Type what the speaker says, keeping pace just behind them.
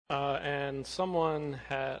And someone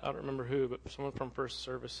had, I don't remember who, but someone from First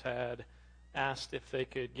Service had asked if they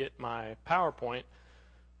could get my PowerPoint.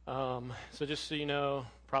 So just so you know,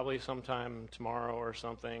 probably sometime tomorrow or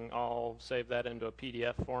something, I'll save that into a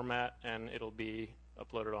PDF format, and it'll be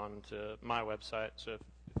uploaded onto my website. So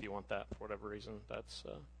if you want that for whatever reason, that's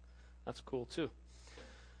cool too.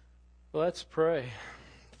 Let's pray.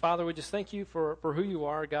 Father, we just thank you for who you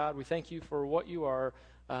are, God. We thank you for what you are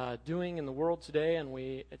doing in the world today, and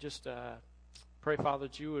we just pray, Father,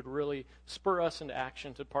 that you would really spur us into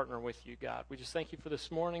action to partner with you, God. We just thank you for this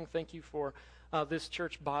morning. Thank you for this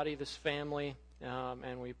church body, this family,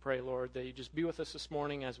 and we pray, Lord, that you just be with us this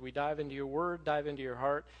morning as we dive into your word, dive into your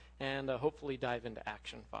heart, and hopefully dive into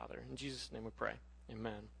action, Father. In Jesus' name we pray.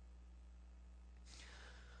 Amen.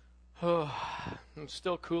 Oh, I'm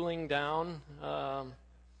still cooling down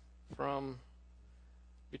from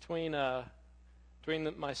between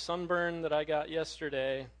my sunburn that I got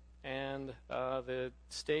yesterday and the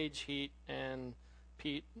stage heat and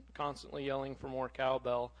Pete constantly yelling for more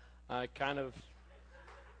cowbell. I kind of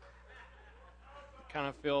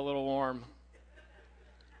feel a little warm.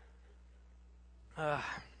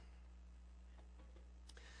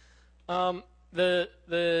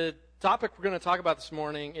 The topic we're going to talk about this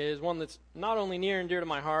morning is one that's not only near and dear to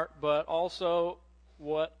my heart, but also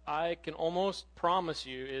what I can almost promise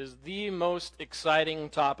you is the most exciting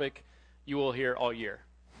topic you will hear all year,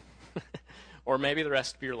 or maybe the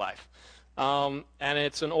rest of your life. And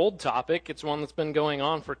it's an old topic. It's one that's been going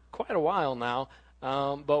on for quite a while now,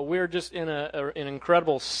 but we're just in an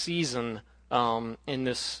incredible season in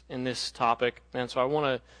this topic, and so I want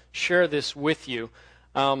to share this with you.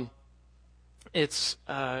 It's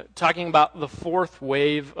talking about the fourth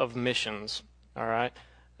wave of missions, all right?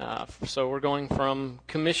 So we're going from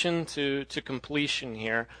commission to completion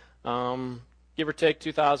here. Give or take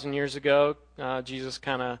 2,000 years ago, Jesus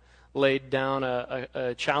kind of laid down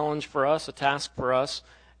a challenge for us, a task for us,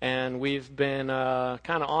 and we've been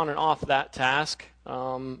kind of on and off that task,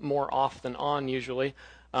 more off than on usually,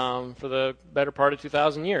 for the better part of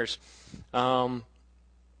 2,000 years.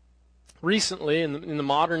 Recently, in the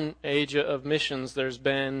modern age of missions, there's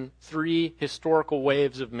been 3 historical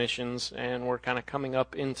waves of missions, and we're kind of coming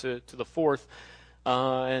up into the fourth.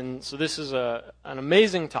 And so this is an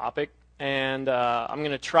amazing topic, and I'm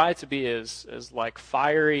going to try to be as like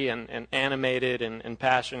fiery and animated and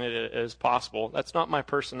passionate as possible. That's not my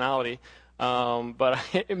personality, but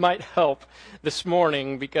it might help this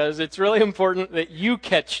morning because it's really important that you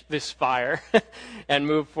catch this fire and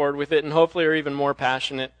move forward with it, and hopefully are even more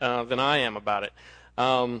passionate than I am about it.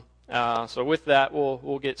 So with that,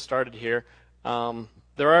 we'll get started here.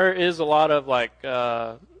 There's a lot of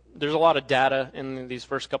data in these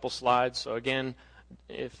first couple slides. So again,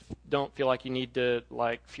 don't feel like you need to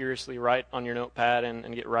like furiously write on your notepad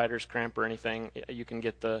and get writer's cramp or anything. You can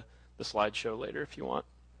get the slideshow later if you want.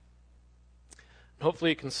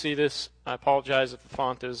 Hopefully you can see this. I apologize if the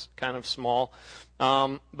font is kind of small.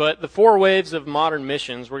 But the 4 waves of modern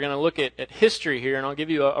missions, we're going to look at history here, and I'll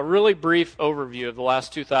give you a really brief overview of the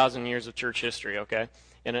last 2,000 years of church history, okay?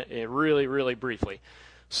 And really, really briefly.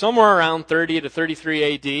 Somewhere around 30 to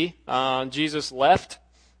 33 AD, Jesus left.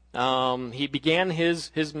 He began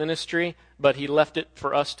his ministry, but he left it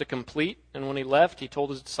for us to complete. And when he left, he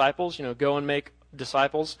told his disciples, go and make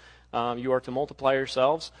disciples. You are to multiply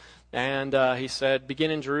yourselves. And he said,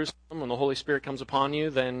 begin in Jerusalem. When the Holy Spirit comes upon you,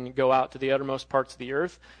 then go out to the uttermost parts of the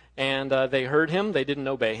earth. And they heard him. They didn't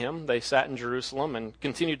obey him. They sat in Jerusalem and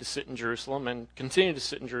continued to sit in Jerusalem and continued to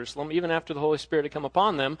sit in Jerusalem. Even after the Holy Spirit had come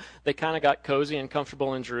upon them, they kind of got cozy and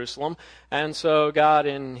comfortable in Jerusalem. And so God,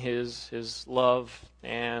 in his love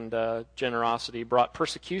and generosity, brought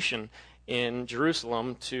persecution in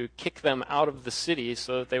Jerusalem to kick them out of the city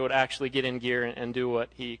so that they would actually get in gear and do what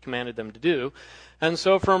he commanded them to do. And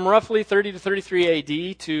so from roughly 30 to 33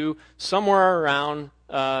 AD to somewhere around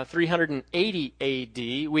 380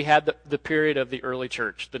 AD, we had the period of the early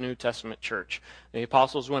church, the New Testament church. The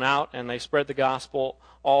apostles went out and they spread the gospel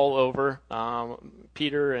all over.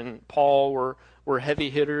 Peter and Paul were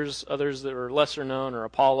heavy hitters. Others that were lesser known are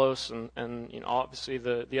Apollos and obviously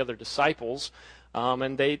the other disciples.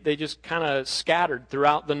 And they just kind of scattered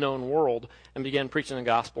throughout the known world and began preaching the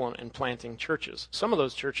gospel and planting churches. Some of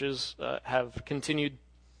those churches have continued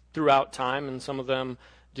throughout time, and some of them,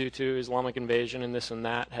 due to Islamic invasion and this and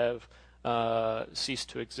that, have ceased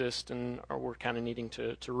to exist, and we're kind of needing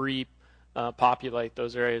to repopulate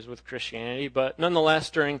those areas with Christianity. But nonetheless,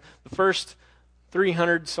 during the first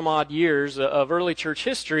 300 some odd years of early church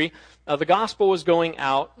history, the gospel was going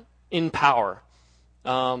out in power.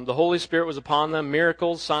 The Holy Spirit was upon them.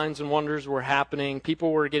 Miracles, signs, and wonders were happening.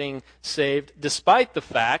 People were getting saved, despite the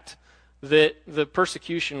fact that the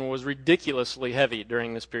persecution was ridiculously heavy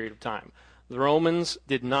during this period of time. The Romans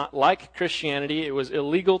did not like Christianity. It was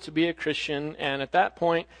illegal to be a Christian, and at that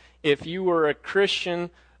point, if you were a Christian,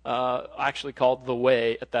 actually called the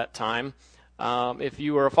Way at that time, if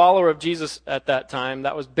you were a follower of Jesus at that time,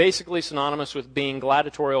 that was basically synonymous with being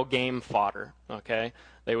gladiatorial game fodder. Okay,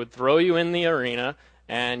 they would throw you in the arena,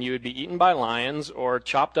 and you would be eaten by lions, or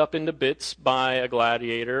chopped up into bits by a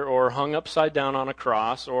gladiator, or hung upside down on a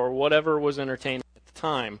cross, or whatever was entertaining at the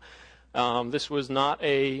time. This was not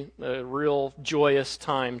a real joyous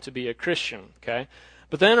time to be a Christian. Okay.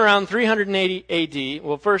 But then around 380 AD,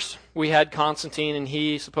 well, first we had Constantine, and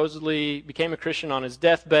he supposedly became a Christian on his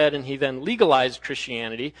deathbed, and he then legalized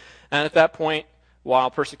Christianity. And at that point,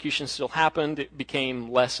 while persecution still happened, it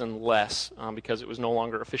became less and less because it was no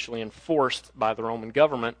longer officially enforced by the Roman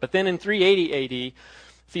government. But then in 380 AD,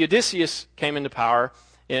 Theodosius came into power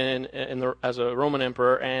as a Roman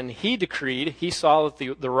emperor, and he saw that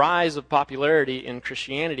the rise of popularity in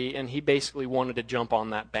Christianity, and he basically wanted to jump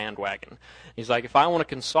on that bandwagon. He's like, if I want to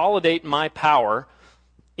consolidate my power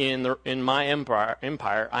in my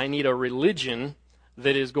empire, I need a religion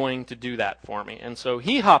that is going to do that for me. And so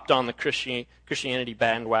he hopped on the Christianity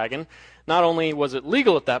bandwagon. Not only was it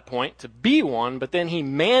legal at that point to be one, but then he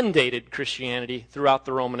mandated Christianity throughout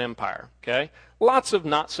the Roman Empire. Okay? Lots of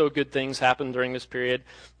not so good things happened during this period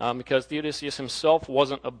because Theodosius himself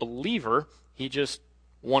wasn't a believer. He just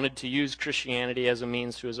wanted to use Christianity as a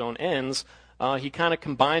means to his own ends. He kind of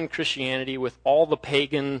combined Christianity with all the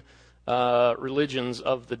pagan religions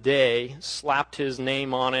of the day, slapped his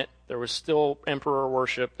name on it. There was still emperor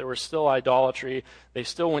worship. There was still idolatry. They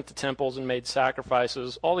still went to temples and made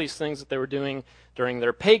sacrifices. All these things that they were doing during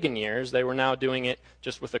their pagan years, they were now doing it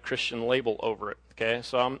just with a Christian label over it. Okay,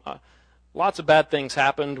 so lots of bad things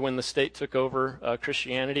happened when the state took over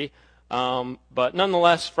Christianity. But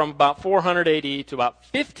nonetheless, from about 400 AD to about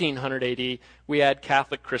 1500 AD, we had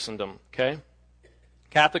Catholic Christendom. Okay,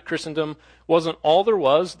 Catholic Christendom wasn't all there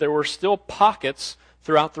was. There were still pockets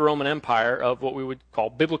throughout the Roman Empire of what we would call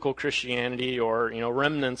biblical Christianity, or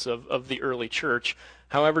remnants of the early church.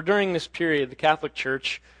 However, during this period, the Catholic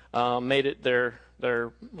Church made it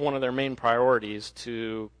one of their main priorities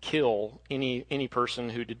to kill any person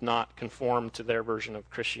who did not conform to their version of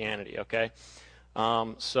Christianity. Okay,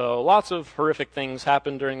 so lots of horrific things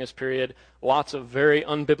happened during this period. Lots of very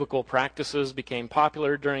unbiblical practices became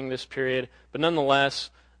popular during this period, but nonetheless,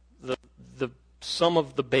 some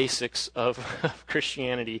of the basics of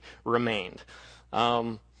Christianity remained.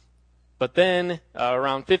 But then,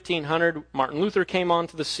 around 1500, Martin Luther came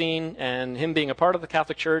onto the scene, and him being a part of the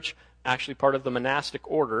Catholic Church, actually part of the monastic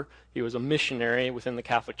order, he was a missionary within the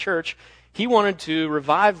Catholic Church, he wanted to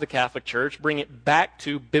revive the Catholic Church, bring it back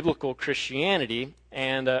to biblical Christianity,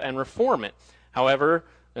 and reform it. However,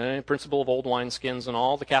 principle of old wineskins and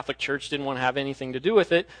all, the Catholic Church didn't want to have anything to do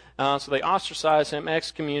with it, so they ostracized him,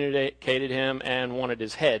 excommunicated him, and wanted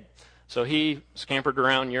his head. So he scampered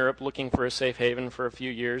around Europe looking for a safe haven for a few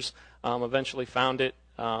years, eventually found it.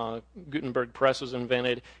 Gutenberg Press was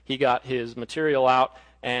invented. He got his material out,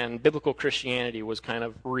 and biblical Christianity was kind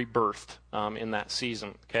of rebirthed in that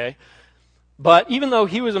season. Okay. But even though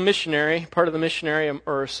he was a missionary, part of the missionary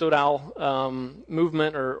or Sodal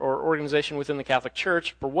movement or organization within the Catholic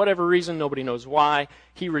Church, for whatever reason, nobody knows why,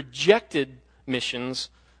 he rejected missions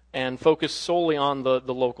and focused solely on the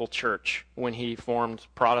local church when he formed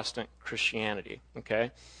Protestant Christianity.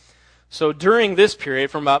 Okay, so during this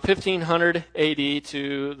period, from about 1500 AD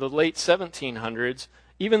to the late 1700s,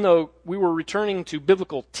 even though we were returning to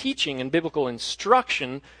biblical teaching and biblical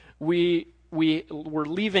instruction, we were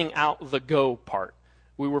leaving out the go part.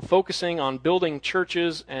 We were focusing on building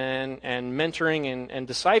churches and mentoring and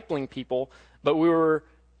discipling people, but we were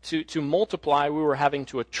to multiply, we were having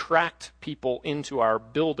to attract people into our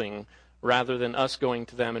building rather than us going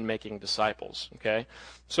to them and making disciples. Okay,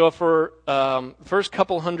 so for the first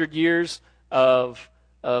couple hundred years of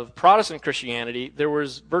Protestant Christianity, there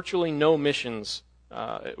was virtually no missions.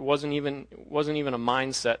 It wasn't even a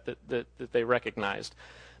mindset that they recognized.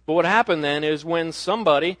 But what happened then is when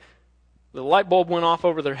the light bulb went off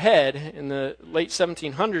over their head in the late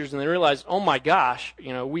 1700s, and they realized, oh my gosh,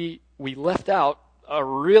 we left out a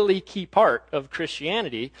really key part of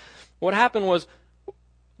Christianity. What happened was,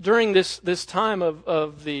 during this time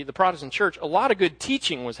of the Protestant church, a lot of good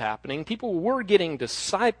teaching was happening. People were getting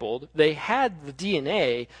discipled. They had the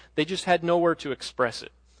DNA. They just had nowhere to express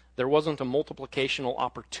it. There wasn't a multiplicational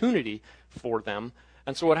opportunity for them.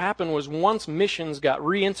 And so what happened was, once missions got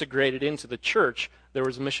reintegrated into the church, there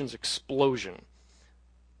was a missions explosion.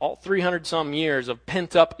 all 300 some years of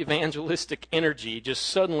pent-up evangelistic energy just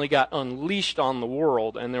suddenly got unleashed on the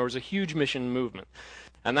world, and there was a huge mission movement.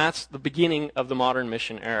 And that's the beginning of the modern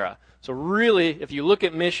mission era. So really, if you look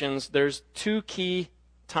at missions, there's two key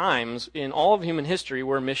times in all of human history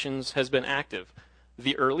where missions has been active.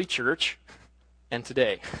 The early church and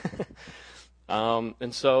today.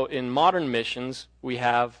 And so in modern missions, we've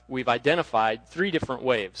identified three different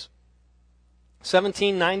waves.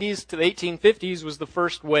 1790s to the 1850s was the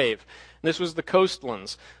first wave. This was the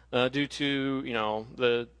coastlands, due to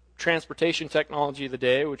the transportation technology of the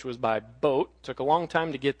day, which was by boat. It took a long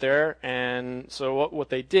time to get there, and so what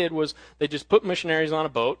they did was they just put missionaries on a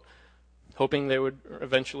boat, hoping they would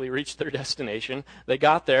eventually reach their destination. They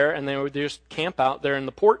got there, and they would just camp out there in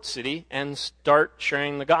the port city and start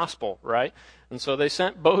sharing the gospel, right? And so they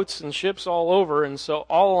sent boats and ships all over, and so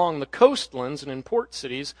all along the coastlands and in port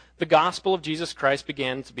cities, the gospel of Jesus Christ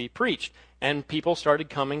began to be preached, and people started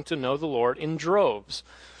coming to know the Lord in droves.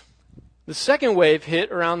 The second wave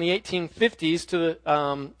hit around the 1850s to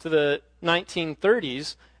the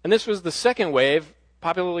 1930s, and this was the second wave,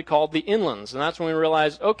 popularly called the inlands. And that's when we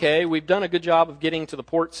realized, okay, we've done a good job of getting to the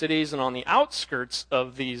port cities and on the outskirts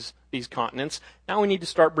of these continents. Now we need to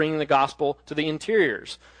start bringing the gospel to the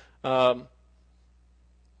interiors.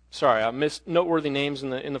 Sorry, I missed noteworthy names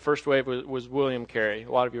in the first wave was William Carey.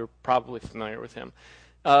 A lot of you are probably familiar with him.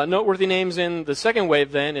 Noteworthy names in the second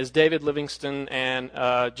wave then is David Livingstone and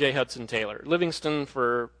J. Hudson Taylor. Livingstone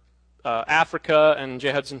for Africa and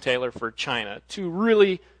J. Hudson Taylor for China. Two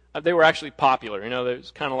really, they were actually popular. It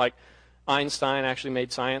was kind of like Einstein actually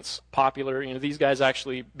made science popular. These guys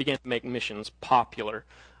actually began to make missions popular.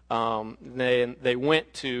 They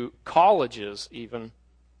went to colleges even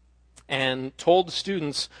and told the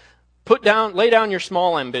students, lay down your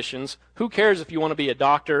small ambitions. Who cares if you want to be a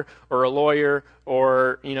doctor or a lawyer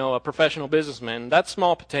or, a professional businessman? That's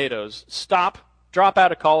small potatoes. Drop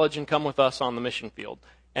out of college and come with us on the mission field.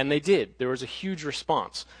 And they did. There was a huge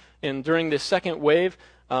response. And during this second wave,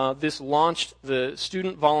 this launched the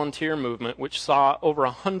student volunteer movement, which saw over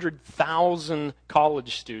 100,000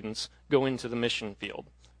 college students go into the mission field.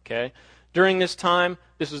 Okay? During this time,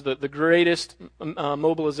 this was the greatest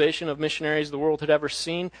mobilization of missionaries the world had ever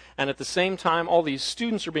seen, and at the same time, all these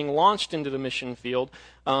students are being launched into the mission field.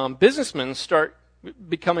 Businessmen start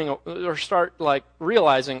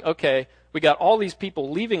realizing, okay, we got all these people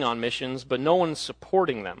leaving on missions, but no one's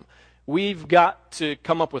supporting them. We've got to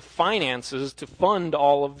come up with finances to fund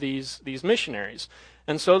all of these missionaries,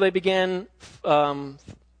 and so they began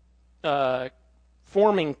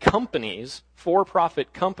forming companies,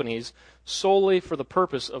 for-profit companies, solely for the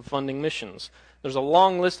purpose of funding missions. There's a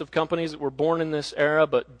long list of companies that were born in this era,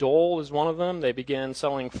 but Dole is one of them. They began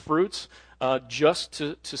selling fruits just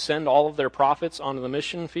to send all of their profits onto the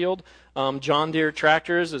mission field. John Deere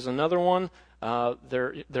Tractors is another one.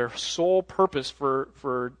 Their sole purpose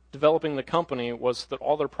for developing the company was that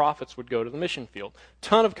all their profits would go to the mission field. A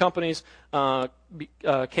ton of companies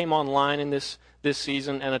came online in this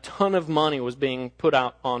season, and a ton of money was being put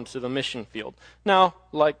out onto the mission field. Now,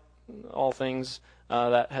 like all things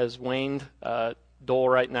that has waned, Dole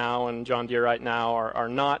right now and John Deere right now are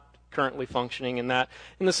not currently functioning in the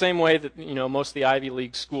same way that most of the Ivy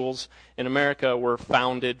League schools in America were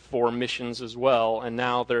founded for missions as well, and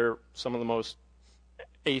now they're some of the most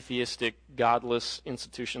atheistic, godless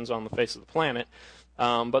institutions on the face of the planet.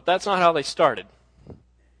 But that's not how they started.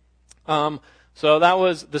 So that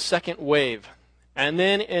was the second wave. And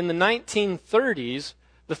then in the 1930s,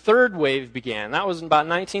 the third wave began. That was about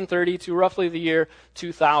 1930 to roughly the year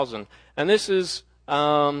 2000. And this is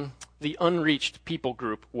the unreached people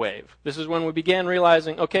group wave. This is when we began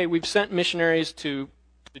realizing, okay, we've sent missionaries to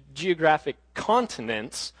geographic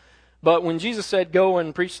continents, but when Jesus said, go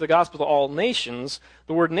and preach the gospel to all nations,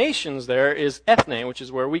 the word nations there is ethne, which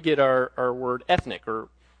is where we get our word ethnic or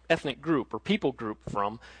ethnic group or people group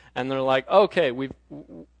from. And they're like, okay,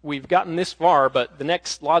 we've gotten this far, but the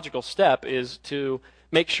next logical step is to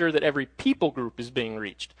make sure that every people group is being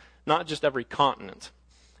reached, not just every continent.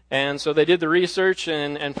 And so they did the research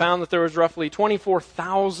and found that there was roughly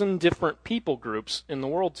 24,000 different people groups in the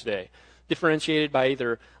world today, differentiated by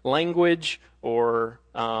either language or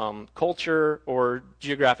culture or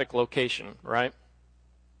geographic location, right?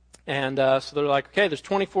 And so they're like, okay, there's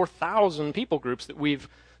 24,000 people groups that we've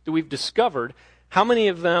discovered. How many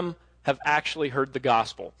of them have actually heard the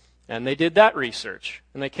gospel? And they did that research,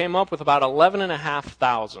 and they came up with about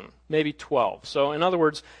 11,500, maybe 12. So in other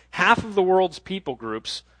words, half of the world's people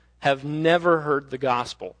groups have never heard the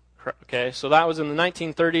gospel, Okay, so that was in the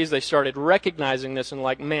 1930s. They started recognizing this and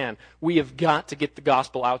like, man, we have got to get the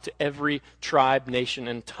gospel out to every tribe, nation,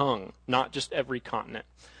 and tongue, not just every continent.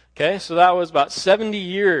 Okay, so that was about 70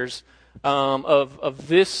 years of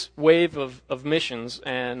this wave of missions.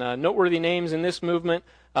 And noteworthy names in this movement,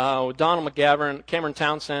 Donald McGavran, Cameron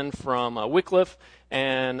Townsend from Wycliffe,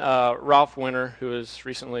 and Ralph Winter, who has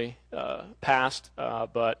recently passed,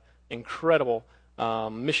 but incredible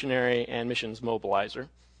missionary and missions mobilizer.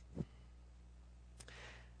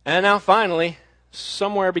 And now finally,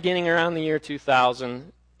 somewhere beginning around the year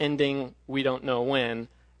 2000, ending we don't know when,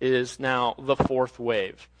 is now the fourth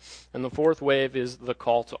wave. And the fourth wave is the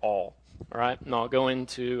call to all. All right, and I'll go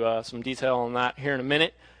into some detail on that here in a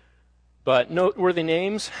minute. But noteworthy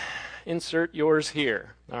names, insert yours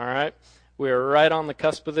here. All right, we're right on the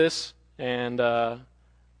cusp of this, and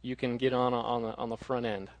you can get on the front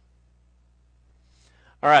end.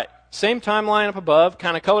 All right, same timeline up above,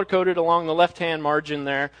 kind of color-coded along the left-hand margin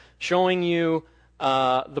there, showing you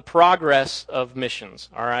the progress of missions.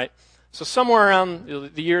 All right, so somewhere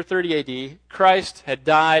around the year 30 AD, Christ had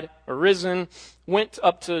died, arisen, went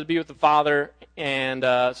up to be with the Father, and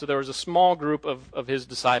so there was a small group of his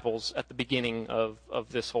disciples at the beginning of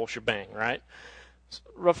this whole shebang, right? So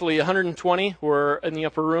roughly 120 were in the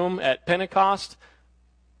upper room at Pentecost,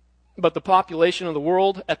 but the population of the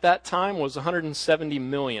world at that time was 170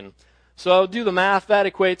 million. So do the math. That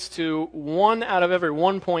equates to 1 out of every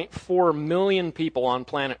 1.4 million people on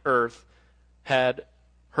planet Earth had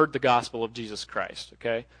heard the gospel of Jesus Christ,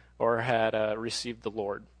 okay, or had received the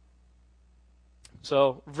Lord.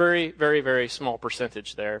 So very, very, very small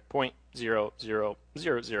percentage there,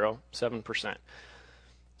 0.00007%.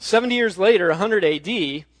 70 years later, 100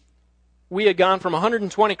 AD, we had gone from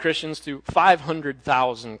 120 Christians to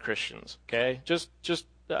 500,000 Christians. Okay,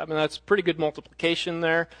 that's pretty good multiplication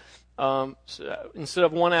there. So instead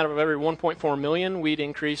of 1 out of every 1.4 million, we'd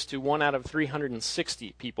increased to 1 out of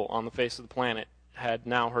 360 people on the face of the planet had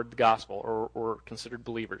now heard the gospel or considered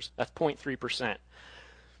believers. That's 0.3%.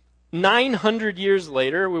 900 years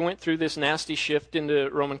later, we went through this nasty shift into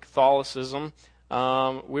Roman Catholicism.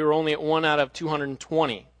 We were only at 1 out of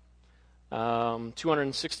 220.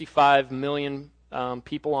 265 million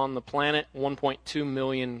people on the planet, 1.2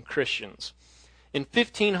 million Christians. In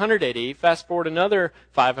 1500 AD, fast forward another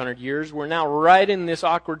 500 years, we're now right in this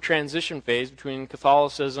awkward transition phase between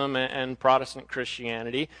Catholicism and Protestant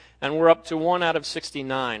Christianity, and we're up to 1 out of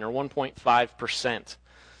 69, or 1.5%.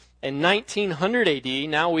 In 1900 AD,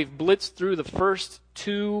 now we've blitzed through the first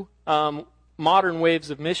two modern waves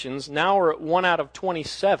of missions. Now we're at 1 out of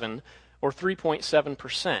 27, or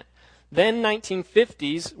 3.7%. Then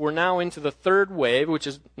 1950s, we're now into the third wave, which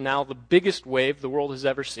is now the biggest wave the world has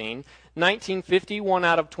ever seen. 1950, 1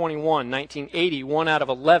 out of 21. 1980, 1 out of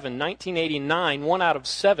 11. 1989, 1 out of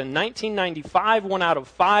 7. 1995, 1 out of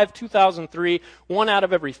 5. 2003, 1 out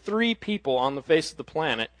of every 3 people on the face of the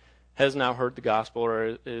planet has now heard the gospel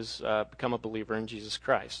or is become a believer in Jesus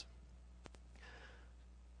Christ.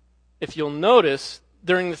 If you'll notice,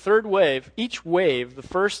 during the third wave, each wave, the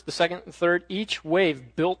first, the second, and third, each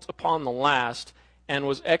wave built upon the last and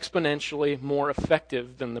was exponentially more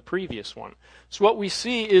effective than the previous one. So what we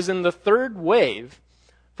see is in the third wave,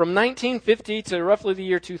 from 1950 to roughly the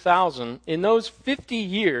year 2000, in those 50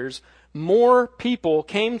 years, more people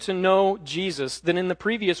came to know Jesus than in the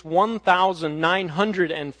previous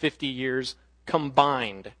 1,950 years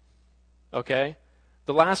combined. Okay?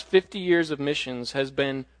 The last 50 years of missions has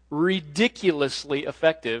been ridiculously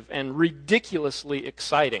effective and ridiculously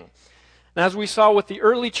exciting. And as we saw with the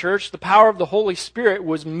early church, the power of the Holy Spirit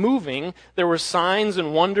was moving. There were signs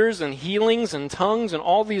and wonders and healings and tongues and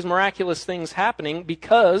all these miraculous things happening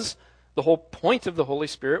because the whole point of the Holy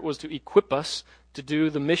Spirit was to equip us to do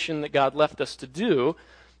the mission that God left us to do.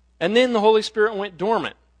 And then the Holy Spirit went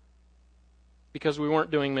dormant because we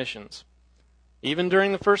weren't doing missions. Even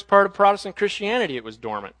during the first part of Protestant Christianity, it was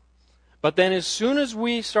dormant. But then as soon as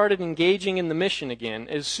we started engaging in the mission again,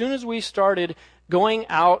 as soon as we started going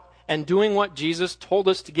out and doing what Jesus told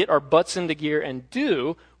us to get our butts into gear and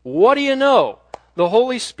do, what do you know? The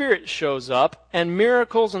Holy Spirit shows up and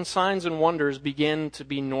miracles and signs and wonders begin to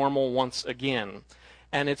be normal once again.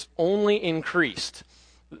 And it's only increased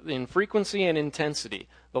in frequency and intensity.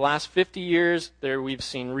 The last 50 years, we've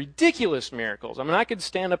seen ridiculous miracles. I mean, I could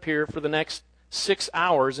stand up here for the next 6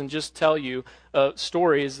 hours and just tell you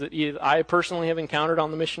stories that either I personally have encountered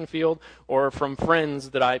on the mission field or from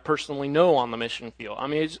friends that I personally know on the mission field. I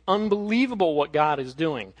mean, it's unbelievable what God is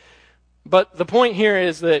doing. But the point here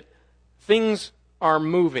is that things are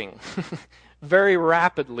moving very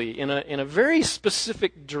rapidly in a very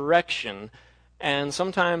specific direction, and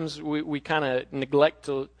sometimes we kind of neglect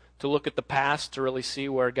to to look at the past to really see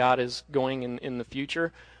where God is going in the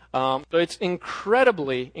future. So it's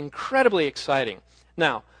incredibly, incredibly exciting.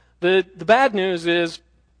 Now, the bad news is,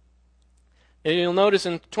 you'll notice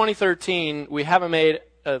in 2013, we haven't made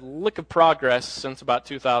a lick of progress since about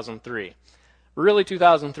 2003. Really,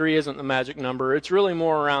 2003 isn't the magic number. It's really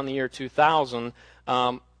more around the year 2000.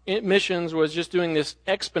 Missions was just doing this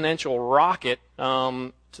exponential rocket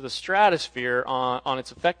to the stratosphere on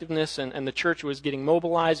its effectiveness, and the church was getting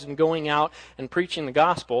mobilized and going out and preaching the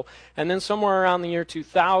gospel. And then somewhere around the year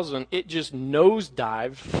 2000, it just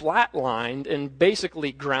nosedived, flatlined, and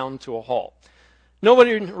basically ground to a halt.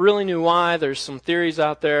 Nobody really knew why. There's some theories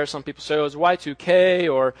out there. Some people say it was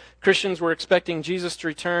Y2K, or Christians were expecting Jesus to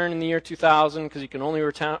return in the year 2000 because he can only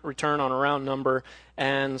return on a round number.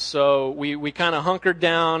 And so we kind of hunkered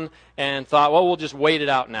down and thought, well, we'll just wait it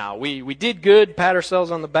out now. We did good, pat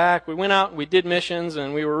ourselves on the back. We went out and we did missions,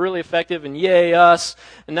 and we were really effective, and yay us.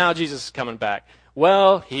 And now Jesus is coming back.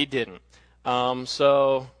 Well, he didn't.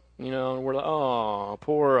 We're like, oh,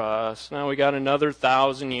 poor us. Now we got another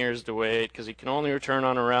 1,000 years to wait because he can only return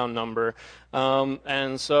on a round number.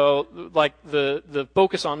 And so, like, the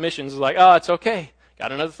focus on missions is like, oh, it's okay.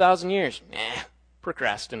 Got another 1,000 years.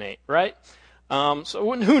 Procrastinate, right?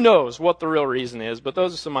 So who knows what the real reason is, but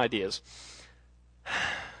those are some ideas.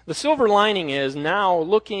 The silver lining is now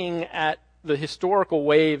looking at the historical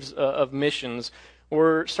waves of missions,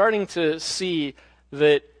 we're starting to see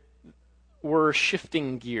that we're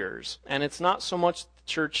shifting gears. And it's not so much the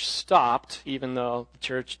church stopped, even though the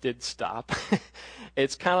church did stop.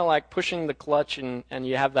 It's kind of like pushing the clutch, and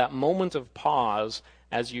you have that moment of pause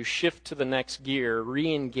as you shift to the next gear,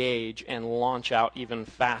 re-engage, and launch out even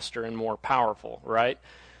faster and more powerful, right?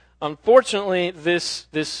 Unfortunately, this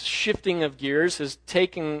shifting of gears has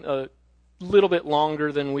taken a little bit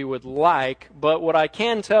longer than we would like, but what I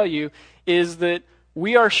can tell you is that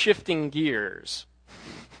we are shifting gears.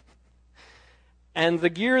 And the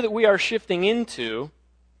gear that we are shifting into,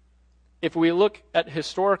 if we look at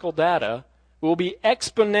historical data, will be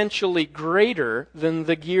exponentially greater than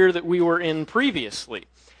the gear that we were in previously.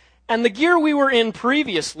 And the gear we were in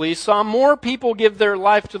previously saw more people give their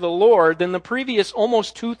life to the Lord than the previous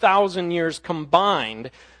almost 2,000 years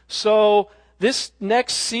combined. So this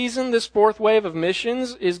next season, this fourth wave of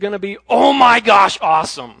missions, is going to be, oh my gosh,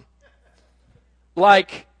 awesome.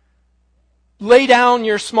 Like, lay down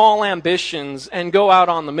your small ambitions and go out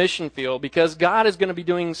on the mission field, because God is going to be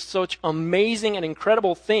doing such amazing and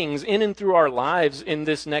incredible things in and through our lives in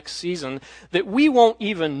this next season that we won't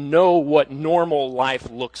even know what normal life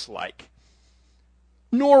looks like.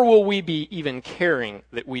 Nor will we be even caring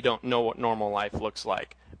that we don't know what normal life looks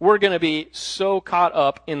like. We're going to be so caught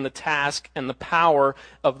up in the task and the power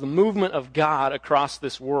of the movement of God across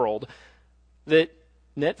this world that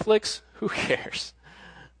Netflix, who cares?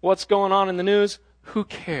 What's going on in the news? Who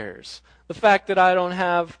cares? The fact that I don't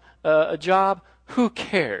have a job? Who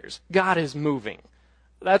cares? God is moving.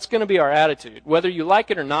 That's going to be our attitude. Whether you like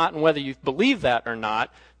it or not, and whether you believe that or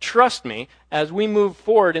not, trust me, as we move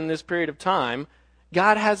forward in this period of time,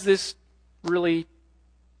 God has this really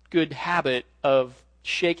good habit of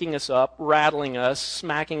shaking us up, rattling us,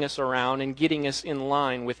 smacking us around, and getting us in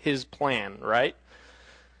line with His plan, right?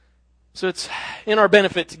 So it's in our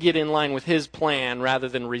benefit to get in line with His plan rather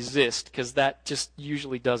than resist, because that just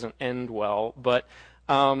usually doesn't end well. But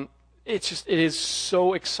it is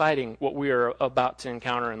so exciting what we are about to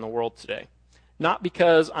encounter in the world today. Not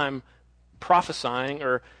because I'm prophesying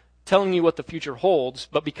or telling you what the future holds,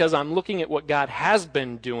 but because I'm looking at what God has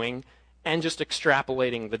been doing and just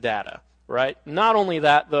extrapolating the data, right? Not only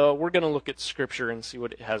that, though, we're going to look at Scripture and see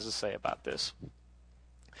what it has to say about this.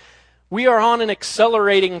 We are on an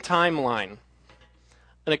accelerating timeline.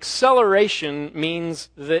 An acceleration means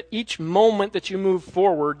that each moment that you move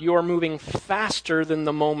forward, you are moving faster than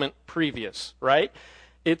the moment previous, right?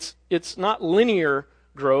 It's not linear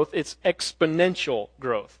growth, it's exponential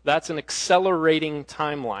growth. That's an accelerating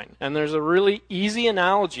timeline. And there's a really easy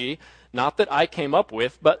analogy, not that I came up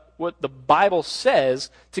with, but what the Bible says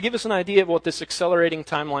to give us an idea of what this accelerating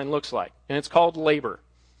timeline looks like. And it's called labor.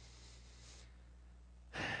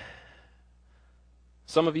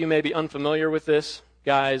 Some of you may be unfamiliar with this.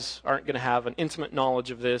 Guys aren't going to have an intimate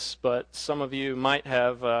knowledge of this, but some of you might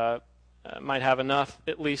have enough,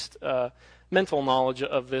 at least mental knowledge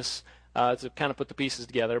of this to kind of put the pieces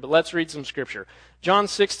together. But let's read some Scripture. John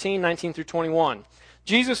 16:19 through 21.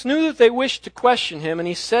 Jesus knew that they wished to question Him, and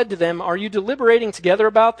He said to them, "Are you deliberating together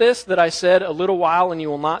about this, that I said, 'A little while and you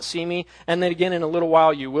will not see me,' and then again, 'In a little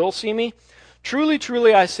while you will see me'? Truly,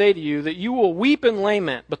 truly, I say to you that you will weep and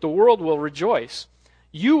lament, but the world will rejoice.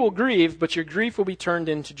 You will grieve, but your grief will be turned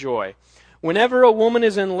into joy. Whenever a woman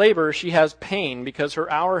is in labor, she has pain because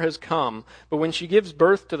her hour has come. But when she gives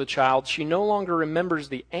birth to the child, she no longer remembers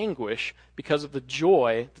the anguish because of the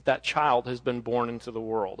joy that that child has been born into the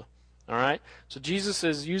world. All right? So Jesus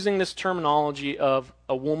is using this terminology of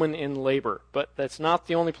a woman in labor, but that's not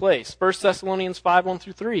the only place. 1 Thessalonians 5, 1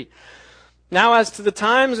 through 3. Now as to the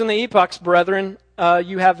times and the epochs, brethren,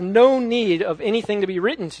 you have no need of anything to be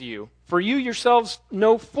written to you, for you yourselves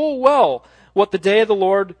know full well what the day of the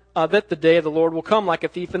Lord, that the day of the Lord will come like a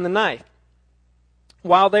thief in the night.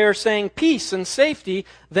 While they are saying peace and safety,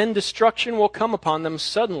 then destruction will come upon them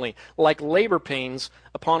suddenly, like labor pains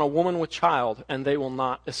upon a woman with child, and they will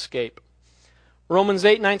not escape. Romans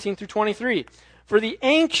 8, 19 through 23. For the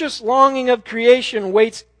anxious longing of creation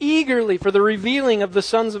waits eagerly for the revealing of the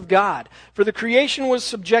sons of God. For the creation was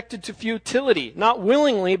subjected to futility, not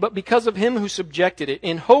willingly, but because of him who subjected it,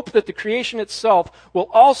 in hope that the creation itself will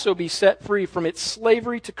also be set free from its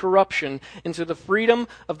slavery to corruption into the freedom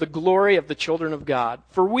of the glory of the children of God.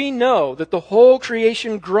 For we know that the whole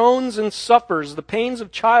creation groans and suffers the pains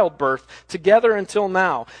of childbirth together until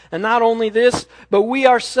now. And not only this, but we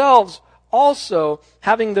ourselves also,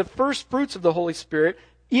 having the first fruits of the Holy Spirit,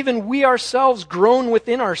 even we ourselves groan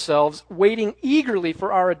within ourselves, waiting eagerly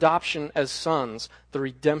for our adoption as sons, the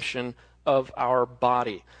redemption of our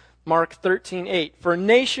body. Mark 13:8. For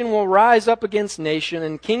nation will rise up against nation,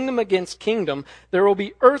 and kingdom against kingdom. There will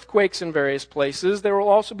be earthquakes in various places. There will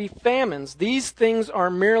also be famines. These things are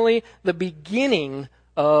merely the beginning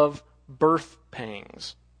of birth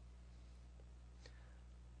pangs.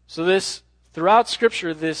 So throughout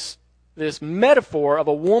Scripture, this metaphor of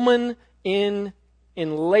a woman in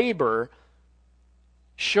labor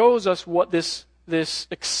shows us what this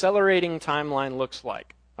accelerating timeline looks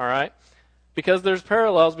like. All right? Because there's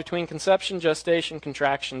parallels between conception, gestation,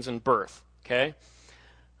 contractions, and birth. Okay?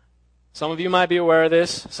 Some of you might be aware of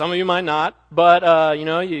this. Some of you might not. But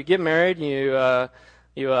you get married,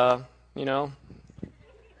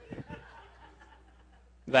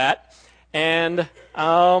 that, and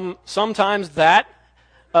sometimes that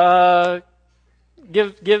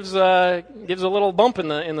gives a little bump in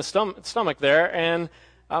the stomach there, and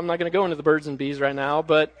I'm not going to go into the birds and bees right now,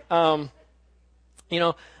 but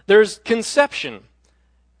there's conception,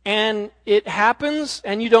 and it happens,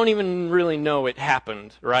 and you don't even really know it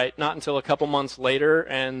happened, right? Not until a couple months later,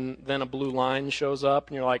 and then a blue line shows up,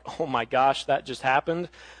 and you're like, oh my gosh, that just happened.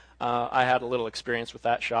 I had a little experience with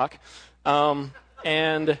that shock,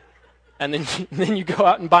 and then you go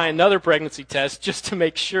out and buy another pregnancy test just to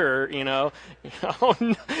make sure,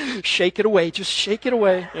 shake it away, just shake it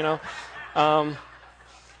away, But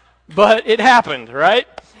it happened, right?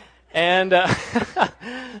 And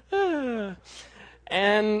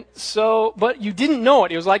but you didn't know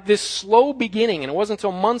it. It was like this slow beginning, and it wasn't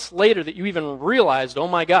until months later that you even realized, oh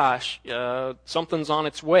my gosh, something's on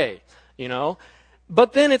its way,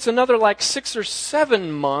 But then it's another 6 or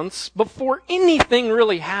 7 months before anything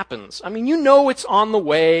really happens. I mean, it's on the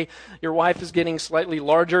way. Your wife is getting slightly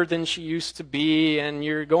larger than she used to be, and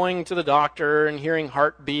you're going to the doctor and hearing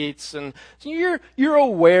heartbeats, and so you're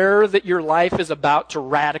aware that your life is about to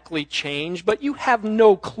radically change, but you have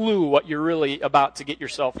no clue what you're really about to get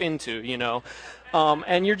yourself into,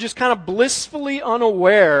 and you're just kind of blissfully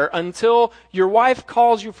unaware until your wife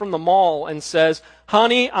calls you from the mall and says,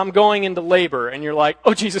 honey, I'm going into labor. And you're like,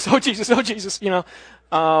 oh Jesus, oh Jesus, oh Jesus,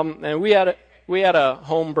 And we had a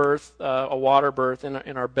home birth, a water birth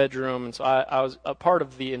in our bedroom. And so I was a part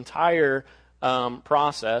of the entire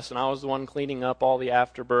process. And I was the one cleaning up all the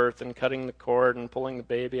afterbirth and cutting the cord and pulling the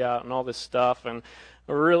baby out and all this stuff. And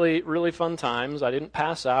really, really fun times. I didn't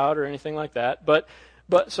pass out or anything like that. But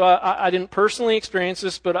so I didn't personally experience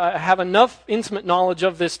this, but I have enough intimate knowledge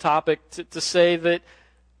of this topic to say that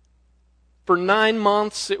for 9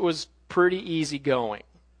 months it was pretty easy going.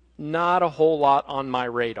 Not a whole lot on my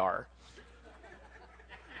radar.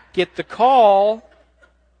 Get the call,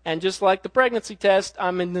 and just like the pregnancy test,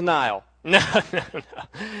 I'm in denial. No.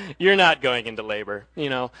 You're not going into labor.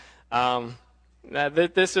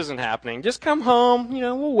 This isn't happening. Just come home.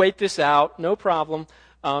 We'll wait this out. No problem.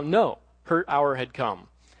 No. Her hour had come.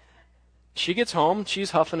 She gets home,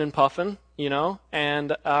 she's huffing and puffing,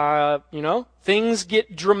 and, things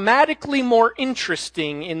get dramatically more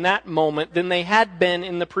interesting in that moment than they had been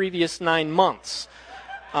in the previous 9 months.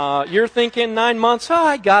 You're thinking 9 months,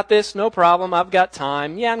 I got this, no problem, I've got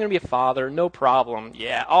time. Yeah, I'm going to be a father, no problem.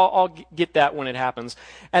 Yeah, I'll get that when it happens.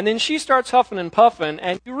 And then she starts huffing and puffing,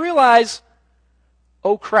 and you realize,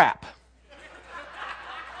 oh crap.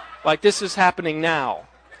 This is happening now.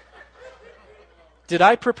 Did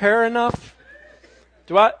I prepare enough?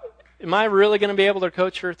 am I really going to be able to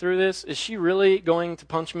coach her through this? Is she really going to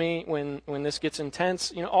punch me when this gets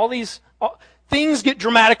intense? All these things get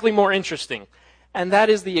dramatically more interesting. And that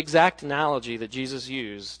is the exact analogy that Jesus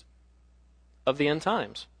used of the end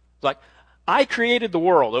times. Like, I created the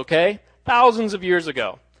world, okay? Thousands of years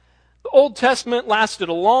ago. The Old Testament lasted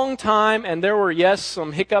a long time, and there were, yes,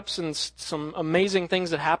 some hiccups and some amazing things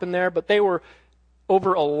that happened there, but they were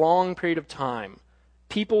over a long period of time.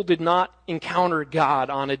 People did not encounter God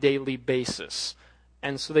on a daily basis.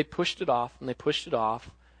 And so they pushed it off, and they pushed it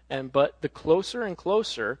off. But the closer and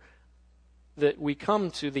closer that we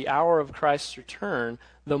come to the hour of Christ's return,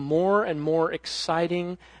 the more and more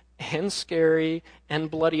exciting and scary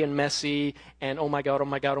and bloody and messy and oh my God, oh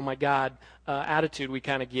my God, oh my God attitude we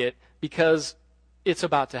kind of get, because it's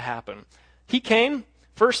about to happen. He came,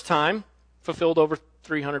 first time, fulfilled over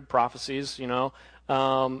 300 prophecies,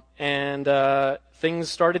 and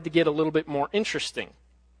things started to get a little bit more interesting.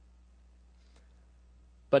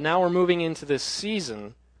 But now we're moving into this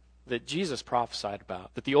season that Jesus prophesied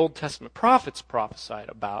about, that the Old Testament prophets prophesied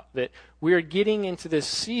about, that we're getting into this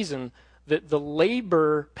season that the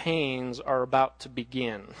labor pains are about to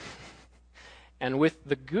begin. And with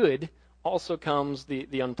the good also comes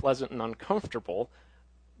the unpleasant and uncomfortable.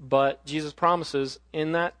 But Jesus promises,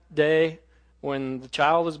 in that day when the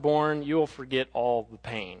child is born, you will forget all the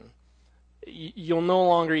pain. You'll no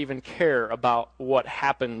longer even care about what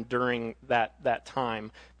happened during that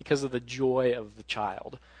time because of the joy of the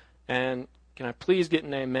child. And can I please get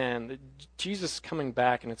an amen? Jesus is coming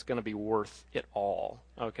back, and it's going to be worth it all,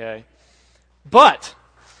 okay? But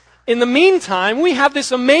in the meantime, we have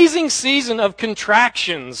this amazing season of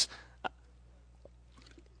contractions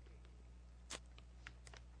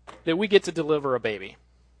that we get to deliver a baby.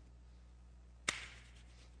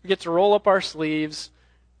 We get to roll up our sleeves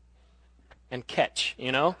and catch,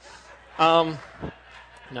 No,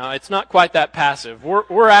 it's not quite that passive.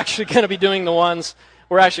 We're actually going to be doing the ones.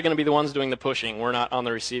 We're actually going to be the ones doing the pushing. We're not on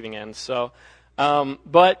the receiving end. So,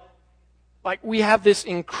 but we have this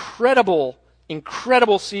incredible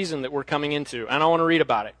season that we're coming into, and I want to read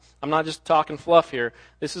about it. I'm not just talking fluff here.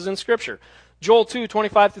 This is in Scripture. Joel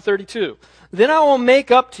 2:25-32. Then I will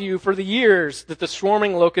make up to you for the years that the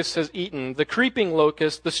swarming locust has eaten, the creeping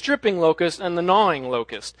locust, the stripping locust, and the gnawing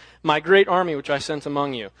locust, my great army which I sent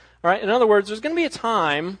among you. All right. In other words, there's going to be a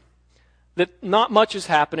time that not much is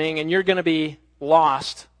happening, and you're going to be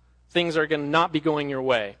lost. Things are going to not be going your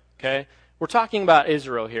way. Okay. We're talking about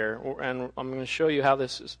Israel here, and I'm going to show you how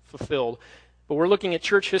this is fulfilled. But we're looking at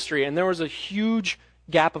church history, and there was a huge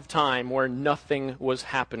gap of time where nothing was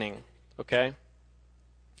happening. Okay?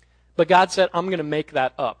 But God said, I'm going to make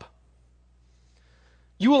that up.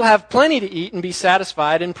 You will have plenty to eat and be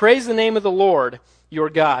satisfied, and praise the name of the Lord,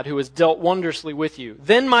 your God, who has dealt wondrously with you.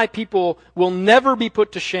 Then my people will never be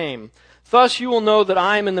put to shame. Thus you will know that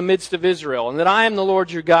I am in the midst of Israel, and that I am the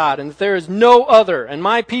Lord your God, and that there is no other, and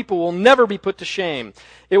my people will never be put to shame.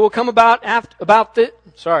 It will come about after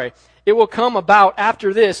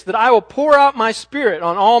this that I will pour out my Spirit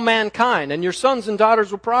on all mankind, and your sons and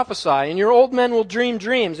daughters will prophesy, and your old men will dream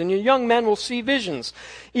dreams, and your young men will see visions.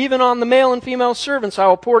 Even on the male and female servants I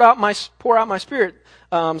will pour out my Spirit,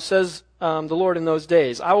 says the Lord in those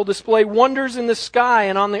days. I will display wonders in the sky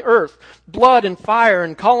and on the earth, blood and fire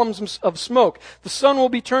and columns of smoke. The sun will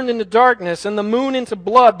be turned into darkness and the moon into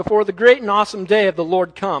blood before the great and awesome day of the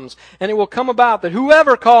Lord comes. And it will come about that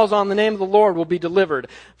whoever calls on the name of the Lord will be delivered.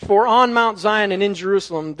 For on Mount Zion and in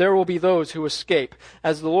Jerusalem there will be those who escape,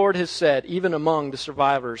 as the Lord has said, even among the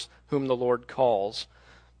survivors whom the Lord calls.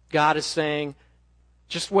 God is saying,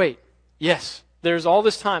 just wait. Yes. There's all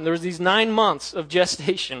this time. There was these 9 months of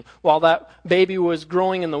gestation while that baby was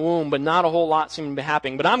growing in the womb, but not a whole lot seemed to be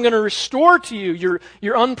happening. But I'm going to restore to you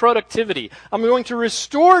your unproductivity. I'm going to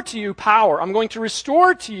restore to you power. I'm going to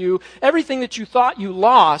restore to you everything that you thought you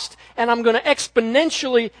lost, and I'm going to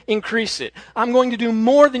exponentially increase it. I'm going to do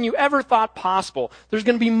more than you ever thought possible. There's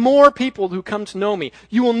going to be more people who come to know me.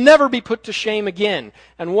 You will never be put to shame again.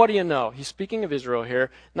 And what do you know? He's speaking of Israel here.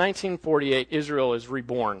 1948, Israel is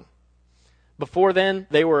reborn. Before then,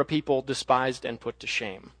 they were a people despised and put to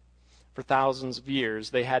shame. For thousands of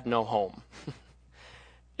years, they had no home.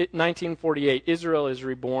 1948, Israel is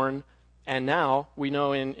reborn, and now we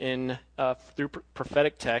know through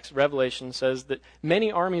prophetic text, Revelation says that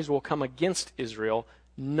many armies will come against Israel,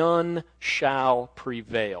 none shall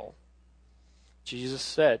prevail.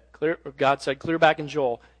 God said clear back in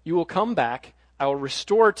Joel, you will come back, I will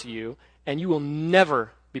restore to you, and you will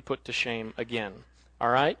never be put to shame again. All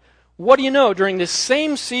right? What do you know? During this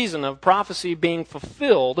same season of prophecy being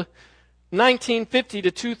fulfilled, 1950 to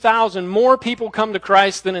 2000, more people come to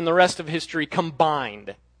Christ than in the rest of history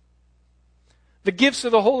combined. The gifts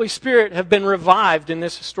of the Holy Spirit have been revived in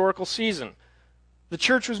this historical season. The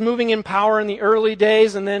church was moving in power in the early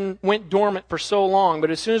days and then went dormant for so long. But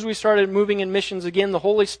as soon as we started moving in missions again, the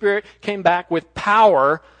Holy Spirit came back with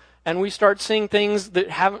power, and we start seeing things that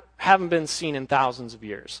haven't been seen in thousands of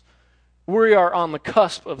years. We are on the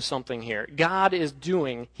cusp of something here. God is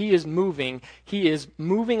doing, He is moving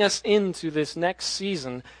us into this next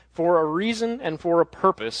season for a reason and for a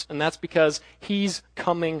purpose, and that's because He's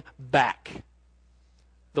coming back.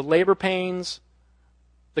 The labor pains,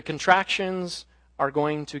 the contractions are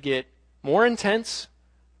going to get more intense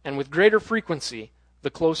and with greater frequency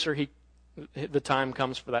the closer the time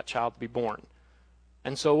comes for that child to be born.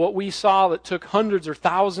 And so what we saw that took hundreds or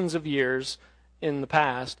thousands of years in the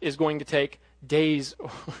past is going to take days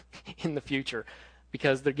in the future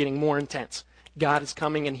because they're getting more intense. God is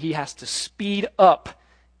coming and He has to speed up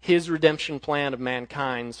His redemption plan of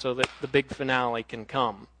mankind so that the big finale can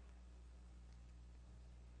come.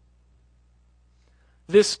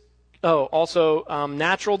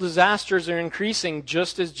 Natural disasters are increasing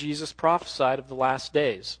just as Jesus prophesied of the last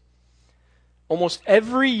days. Almost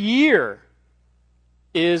every year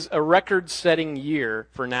is a record-setting year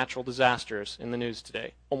for natural disasters in the news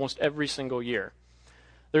today. Almost every single year.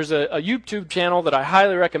 There's a YouTube channel that I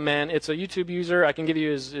highly recommend. It's a YouTube user. I can give you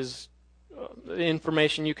his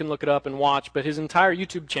information. You can look it up and watch. But his entire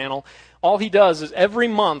YouTube channel, all he does is every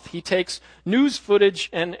month he takes news footage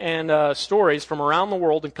and stories from around the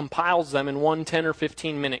world and compiles them in one 10 or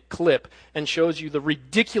 15-minute clip and shows you the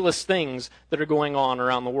ridiculous things that are going on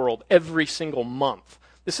around the world every single month.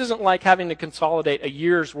 This isn't like having to consolidate a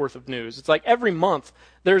year's worth of news. It's like every month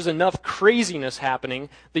there's enough craziness happening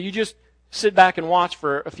that you just sit back and watch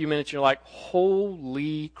for a few minutes and you're like,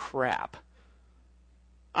 holy crap.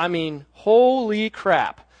 I mean, holy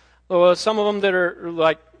crap. Some of them that are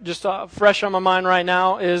like just fresh on my mind right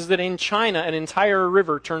now is that in China, an entire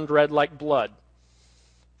river turned red like blood.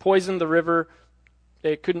 Poisoned the river.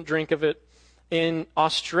 They couldn't drink of it. In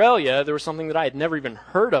Australia, there was something that I had never even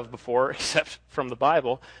heard of before, except from the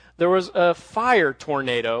Bible. There was a fire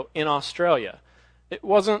tornado in Australia. It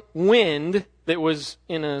wasn't wind that was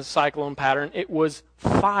in a cyclone pattern. It was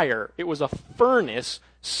fire. It was a furnace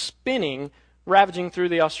spinning, ravaging through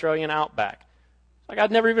the Australian outback. Like, I'd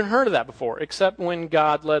never even heard of that before, except when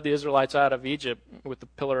God led the Israelites out of Egypt with the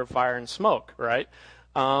pillar of fire and smoke, right?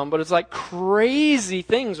 But it's like crazy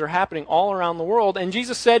things are happening all around the world. And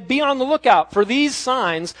Jesus said, be on the lookout for these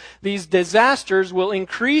signs. These disasters will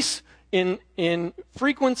increase in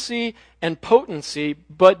frequency and potency,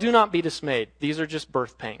 but do not be dismayed. These are just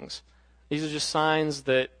birth pangs. These are just signs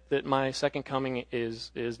that my second coming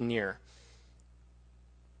is near.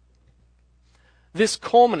 This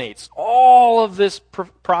culminates, all of this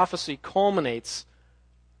prophecy culminates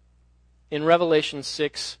in Revelation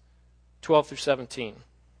 6, 12 through 17.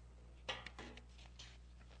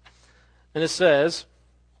 And it says,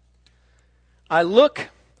 I looked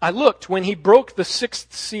when He broke the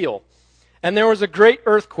sixth seal, and there was a great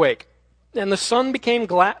earthquake, and the sun became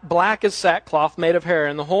black as sackcloth made of hair,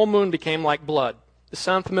 and the whole moon became like blood. Does this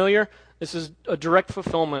sound familiar? This is a direct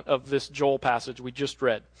fulfillment of this Joel passage we just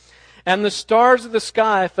read. And the stars of the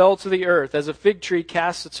sky fell to the earth, as a fig tree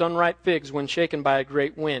casts its unripe figs when shaken by a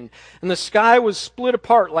great wind. And the sky was split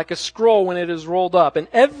apart like a scroll when it is rolled up, and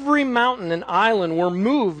every mountain and island were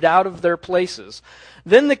moved out of their places.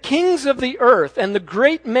 Then the kings of the earth, and the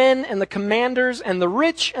great men, and the commanders, and the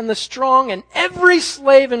rich, and the strong, and every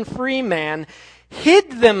slave and free man,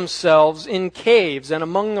 hid themselves in caves and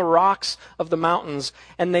among the rocks of the mountains.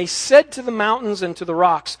 And they said to the mountains and to the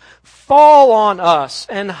rocks, fall on us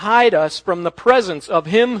and hide us from the presence of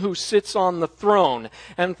Him who sits on the throne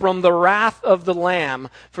and from the wrath of the Lamb.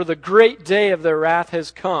 For the great day of their wrath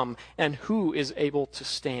has come, and who is able to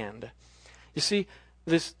stand? You see,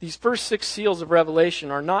 these first 6 seals of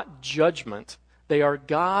Revelation are not judgment. They are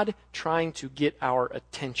God trying to get our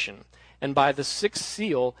attention. And by the 6th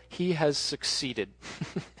seal, He has succeeded.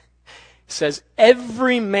 It says,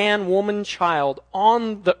 every man, woman, child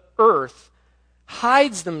on the earth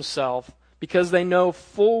hides themselves because they know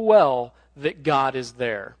full well that God is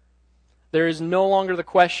there. There is no longer the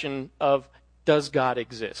question of, does God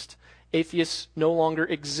exist? Atheists no longer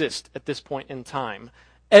exist at this point in time.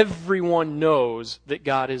 Everyone knows that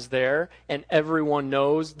God is there, and everyone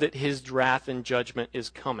knows that His wrath and judgment is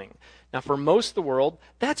coming. Now, for most of the world,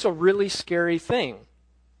 that's a really scary thing.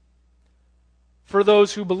 For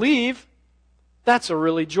those who believe, that's a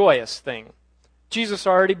really joyous thing. Jesus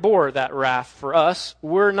already bore that wrath for us.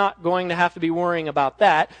 We're not going to have to be worrying about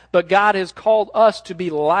that, but God has called us to be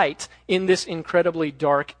light in this incredibly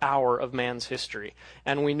dark hour of man's history.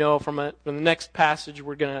 And we know from the next passage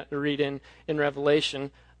we're going to read in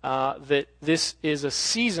Revelation that this is a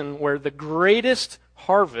season where the greatest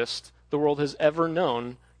harvest the world has ever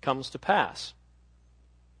known comes to pass.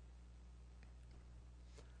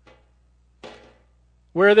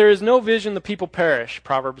 Where there is no vision, the people perish,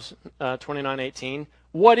 Proverbs 29:18.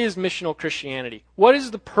 What is missional Christianity? What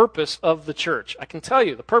is the purpose of the church? I can tell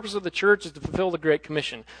you, the purpose of the church is to fulfill the Great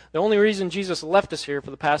Commission. The only reason Jesus left us here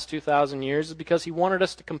for the past 2,000 years is because he wanted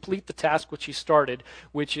us to complete the task which he started,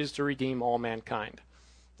 which is to redeem all mankind.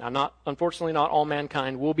 Now, unfortunately, not all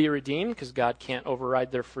mankind will be redeemed because God can't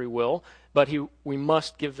override their free will, but we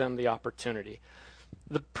must give them the opportunity.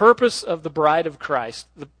 The purpose of the bride of Christ,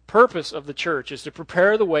 the purpose of the church, is to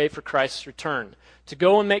prepare the way for Christ's return, to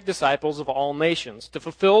go and make disciples of all nations, to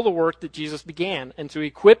fulfill the work that Jesus began, and to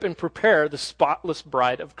equip and prepare the spotless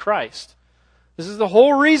bride of Christ. This is the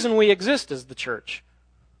whole reason we exist as the church.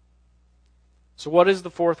 So what is the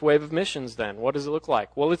fourth wave of missions then? What does it look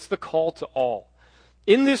like? Well, it's the call to all.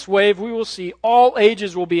 In this wave, we will see all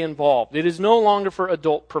ages will be involved. It is no longer for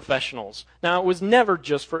adult professionals. Now, it was never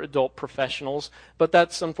just for adult professionals, but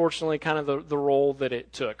that's unfortunately kind of the role that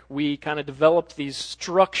it took. We kind of developed these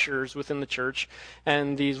structures within the church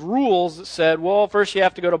and these rules that said, well, first you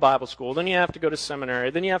have to go to Bible school, then you have to go to seminary,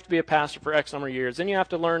 then you have to be a pastor for X number of years, then you have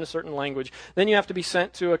to learn a certain language, then you have to be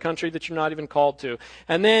sent to a country that you're not even called to.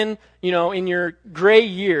 And then, in your gray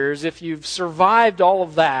years, if you've survived all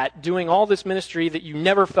of that, doing all this ministry that you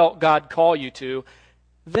never felt God call you to,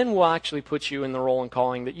 then we'll actually put you in the role and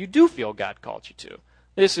calling that you do feel God called you to.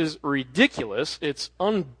 This is ridiculous. It's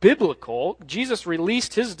unbiblical. Jesus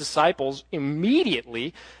released his disciples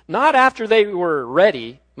immediately, not after they were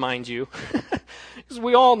ready, mind you, because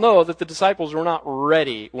we all know that the disciples were not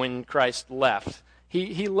ready when Christ left.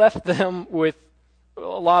 He left them with a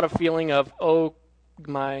lot of feeling of, oh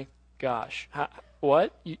my gosh,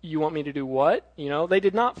 what? You want me to do what? They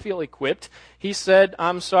did not feel equipped. He said,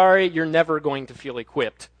 I'm sorry, you're never going to feel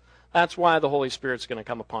equipped. That's why the Holy Spirit's going to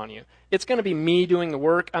come upon you. It's going to be me doing the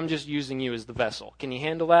work. I'm just using you as the vessel. Can you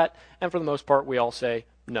handle that? And for the most part, we all say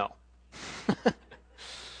no.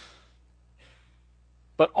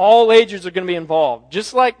 But all ages are going to be involved.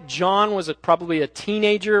 Just like John was probably a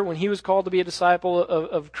teenager when he was called to be a disciple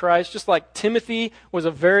of Christ, just like Timothy was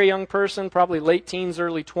a very young person, probably late teens,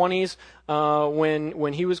 early 20s,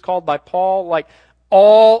 when he was called by Paul, like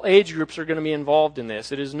all age groups are going to be involved in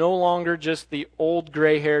this. It is no longer just the old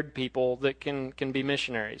gray-haired people that can be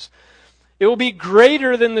missionaries. It will be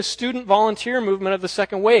greater than the student volunteer movement of the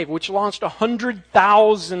second wave, which launched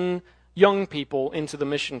 100,000 young people into the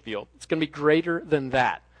mission field. It's going to be greater than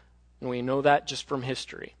that. And we know that just from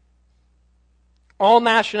history. All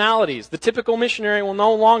nationalities. The typical missionary will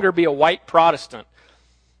no longer be a white Protestant.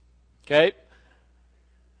 Okay?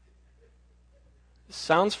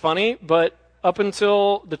 Sounds funny, but up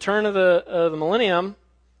until the turn of the millennium,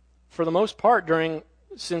 for the most part,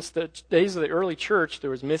 since the days of the early church,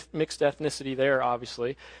 there was mixed ethnicity there,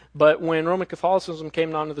 obviously. But when Roman Catholicism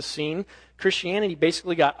came onto the scene, Christianity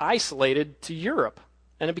basically got isolated to Europe,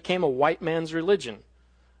 and it became a white man's religion.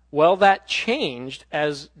 Well, that changed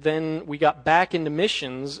as then we got back into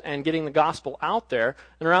missions and getting the gospel out there.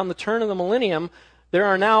 And around the turn of the millennium, there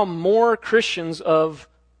are now more Christians of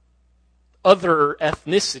other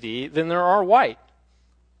ethnicity than there are white.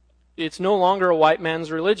 It's no longer a white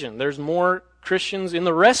man's religion. There's more Christians in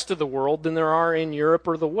the rest of the world than there are in Europe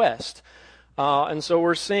or the West. And so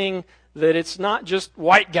we're seeing that it's not just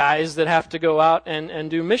white guys that have to go out and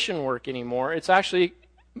do mission work anymore. It's actually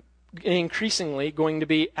increasingly going to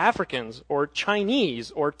be Africans or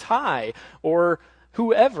Chinese or Thai or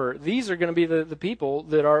whoever. These are going to be the people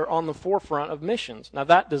that are on the forefront of missions. Now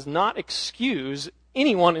that does not excuse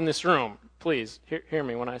anyone in this room. Please hear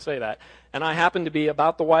me when I say that. And I happen to be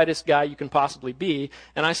about the whitest guy you can possibly be,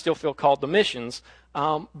 and I still feel called to missions.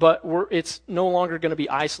 But it's no longer going to be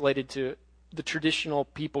isolated to the traditional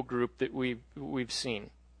people group that we've seen.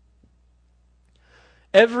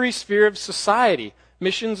 Every sphere of society,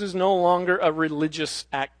 missions is no longer a religious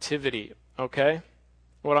activity. Okay?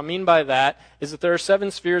 What I mean by that is that there are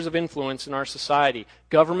 7 spheres of influence in our society: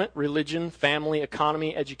 government, religion, family,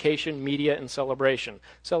 economy, education, media, and celebration.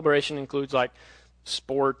 Celebration includes like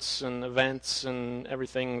sports and events and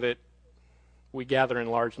everything that we gather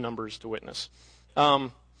in large numbers to witness.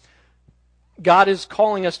 God is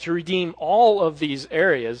calling us to redeem all of these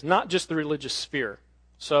areas, not just the religious sphere.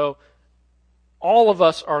 So all of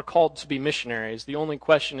us are called to be missionaries. The only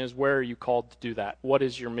question is, where are you called to do that? What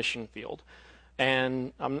is your mission field?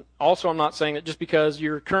 And I'm not saying that just because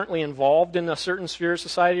you're currently involved in a certain sphere of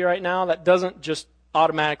society right now, that doesn't just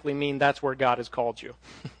automatically mean that's where God has called you.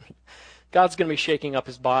 God's going to be shaking up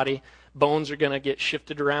his body. Bones are going to get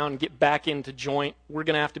shifted around, get back into joint. We're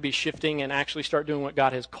going to have to be shifting and actually start doing what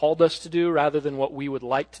God has called us to do rather than what we would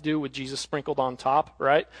like to do with Jesus sprinkled on top,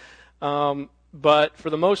 right? But for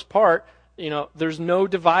the most part, there's no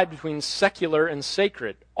divide between secular and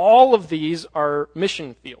sacred. All of these are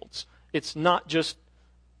mission fields. It's not just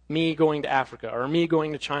me going to Africa or me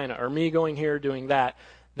going to China or me going here doing that.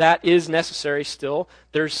 That is necessary still.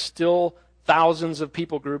 There's still thousands of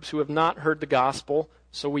people groups who have not heard the gospel,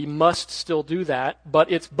 so we must still do that.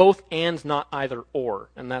 But it's both and, not either or.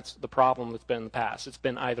 And that's the problem that's been in the past. It's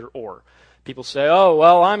been either or. People say, oh,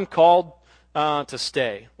 well, I'm called to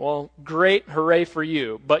stay. Well, great, hooray for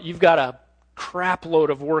you. But you've got a crap load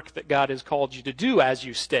of work that God has called you to do as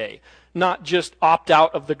you stay. Not just opt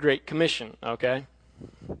out of the Great Commission, okay?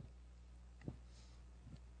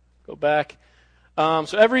 Go back.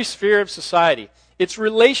 So every sphere of society, it's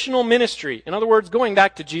relational ministry. In other words, going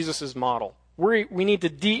back to Jesus' model. We need to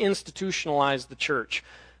deinstitutionalize the church.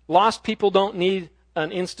 Lost people don't need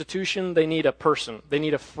an institution, they need a person. They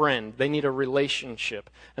need a friend. They need a relationship.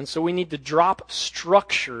 And so we need to drop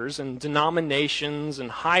structures and denominations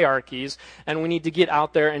and hierarchies, and we need to get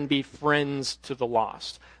out there and be friends to the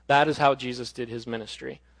lost. That is how Jesus did his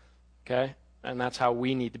ministry. Okay? And that's how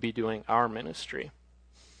we need to be doing our ministry.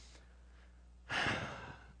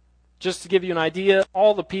 Just to give you an idea,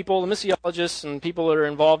 all the people, the missiologists and people that are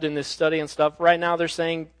involved in this study and stuff, right now they're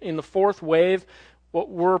saying in the fourth wave, what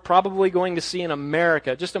we're probably going to see in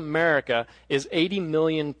America, just America, is 80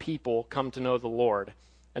 million people come to know the Lord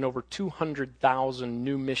and over 200,000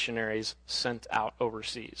 new missionaries sent out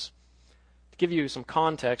overseas. To give you some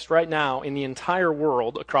context, right now in the entire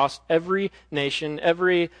world, across every nation,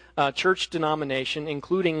 every church denomination,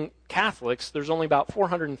 including Catholics, there's only about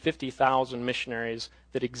 450,000 missionaries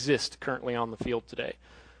that exist currently on the field today,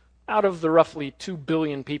 out of the roughly 2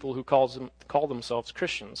 billion people who call themselves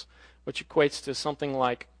Christians, which equates to something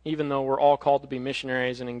like, even though we're all called to be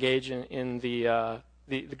missionaries and engage in the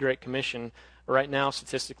Great Commission, right now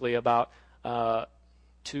statistically about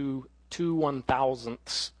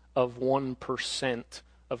 1/1000ths of 1%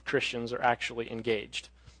 of Christians are actually engaged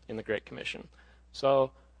in the Great Commission.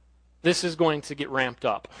 So this is going to get ramped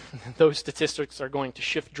up. Those statistics are going to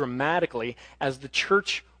shift dramatically as the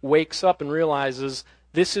church wakes up and realizes,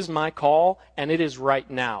 this is my call, and it is right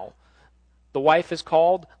now. The wife is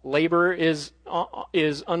called, labor is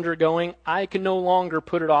undergoing. I can no longer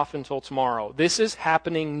put it off until tomorrow. This is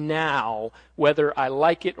happening now, whether I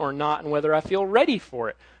like it or not, and whether I feel ready for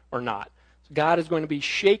it or not. So God is going to be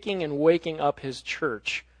shaking and waking up his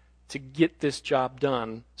church to get this job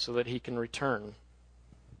done so that he can return.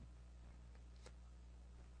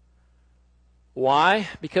 Why?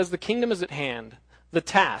 Because the kingdom is at hand. The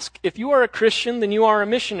task. If you are a Christian, then you are a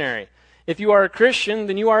missionary. If you are a Christian,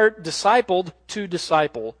 then you are discipled to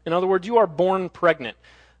disciple. In other words, you are born pregnant.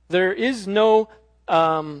 There is no,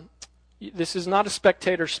 this is not a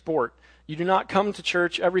spectator sport. You do not come to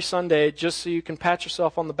church every Sunday just so you can pat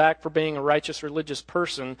yourself on the back for being a righteous religious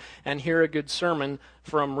person and hear a good sermon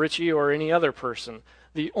from Richie or any other person.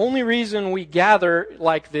 The only reason we gather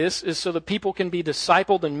like this is so that people can be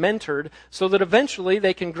discipled and mentored so that eventually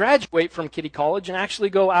they can graduate from Kitty College and actually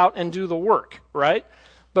go out and do the work, right?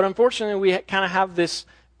 But unfortunately, we kind of have this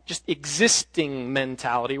just existing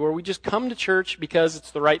mentality where we just come to church because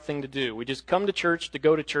it's the right thing to do. We just come to church to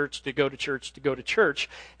go to church, to go to church, to go to church,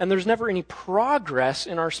 and there's never any progress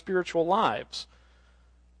in our spiritual lives.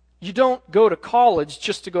 You don't go to college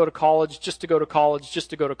just to go to college, just to go to college, just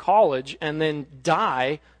to go to college, and then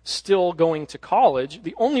die still going to college.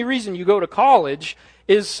 The only reason you go to college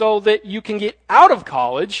is so that you can get out of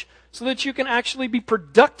college so that you can actually be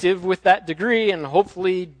productive with that degree and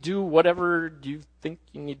hopefully do whatever you think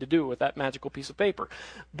you need to do with that magical piece of paper.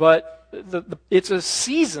 But it's a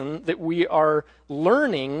season that we are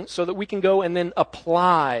learning so that we can go and then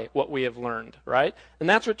apply what we have learned, right? And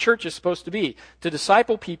that's what church is supposed to be, to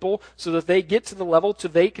disciple people so that they get to the level so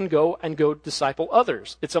they can go and go disciple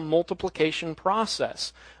others. It's a multiplication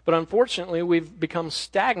process. But unfortunately, we've become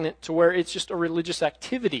stagnant to where it's just a religious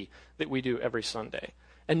activity that we do every Sunday.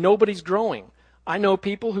 And nobody's growing. I know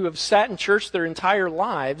people who have sat in church their entire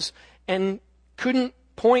lives and couldn't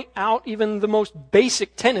point out even the most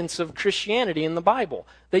basic tenets of Christianity in the Bible.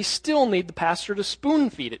 They still need the pastor to spoon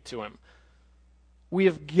feed it to him. We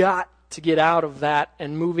have got to get out of that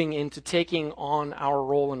and moving into taking on our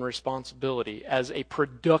role and responsibility as a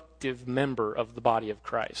productive member of the body of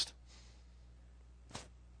Christ.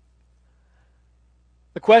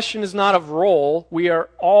 The question is not of role.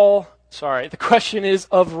 The question is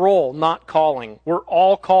of role, not calling. We're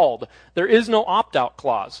all called. There is no opt-out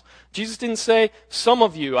clause. Jesus didn't say, some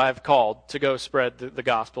of you I've called to go spread the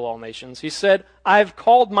gospel to all nations. He said, I've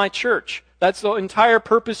called my church. That's the entire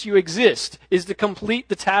purpose you exist, is to complete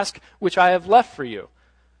the task which I have left for you.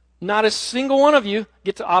 Not a single one of you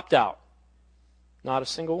get to opt out. Not a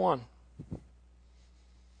single one.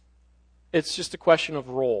 It's just a question of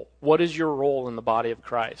role. What is your role in the body of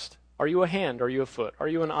Christ? Are you a hand? Are you a foot? Are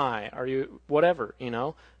you an eye? Are you whatever,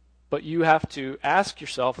 But you have to ask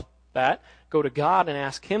yourself that, go to God and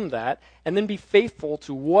ask Him that, and then be faithful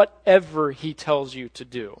to whatever He tells you to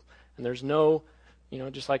do. And there's no,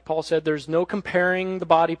 just like Paul said, there's no comparing the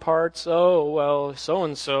body parts. Oh, well,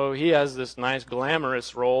 so-and-so, he has this nice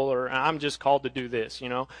glamorous role, or I'm just called to do this,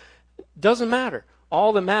 Doesn't matter.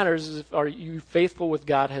 All that matters is, are you faithful with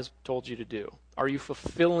God has told you to do? Are you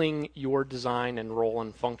fulfilling your design and role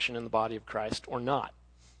and function in the body of Christ or not?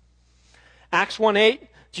 Acts 1:8,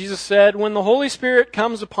 Jesus said, when the Holy Spirit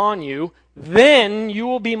comes upon you, then you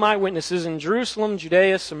will be my witnesses in Jerusalem,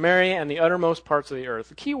 Judea, Samaria, and the uttermost parts of the earth.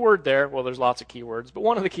 The key word there, well, there's lots of key words, but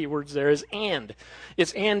one of the key words there is and.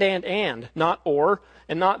 It's and, not or,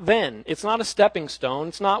 and not then. It's not a stepping stone.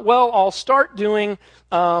 It's not, well, I'll start doing,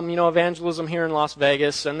 evangelism here in Las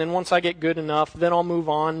Vegas, and then once I get good enough, then I'll move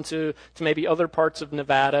on to maybe other parts of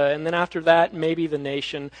Nevada, and then after that, maybe the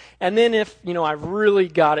nation. And then if, I've really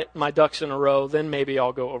got my ducks in a row, then maybe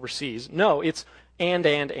I'll go overseas. No, it's and,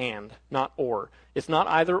 not or. It's not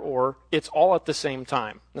either or. It's all at the same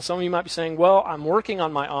time. Now, some of you might be saying, well, I'm working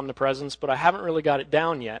on my omnipresence, but I haven't really got it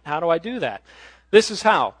down yet. How do I do that? This is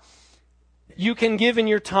how. You can give in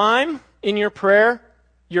your time, in your prayer,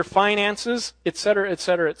 your finances, etc.,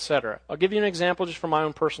 etc., etc. I'll give you an example just from my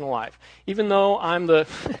own personal life. Even though I'm the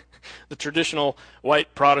traditional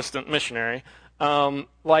white Protestant missionary,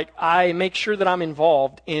 I make sure that I'm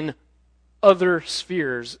involved in other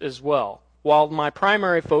spheres as well. While my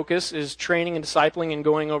primary focus is training and discipling and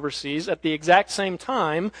going overseas, at the exact same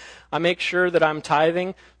time, I make sure that I'm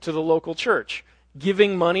tithing to the local church,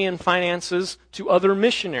 giving money and finances to other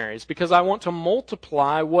missionaries, because I want to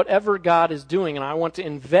multiply whatever God is doing, and I want to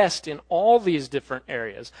invest in all these different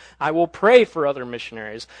areas. I will pray for other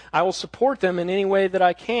missionaries. I will support them in any way that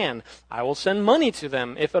I can. I will send money to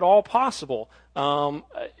them, if at all possible.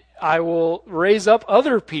 I will raise up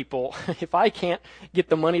other people. If I can't get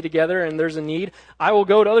the money together and there's a need, I will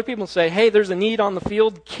go to other people and say, hey, there's a need on the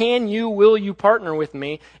field. Will you partner with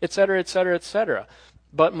me? Etc., etc., etc.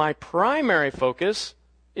 But my primary focus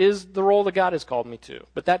is the role that God has called me to.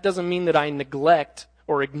 But that doesn't mean that I neglect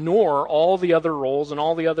or ignore all the other roles and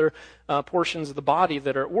all the other portions of the body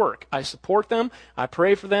that are at work. I support them, I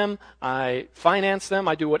pray for them, I finance them,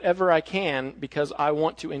 I do whatever I can because I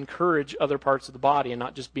want to encourage other parts of the body and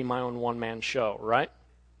not just be my own one-man show, right?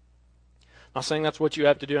 I'm not saying that's what you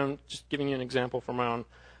have to do, I'm just giving you an example from my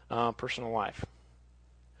own personal life.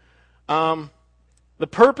 The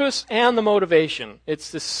purpose and the motivation,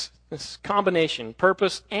 it's this combination,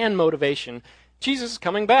 purpose and motivation. Jesus is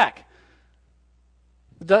coming back.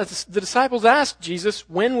 The disciples asked Jesus,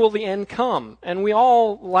 when will the end come? And we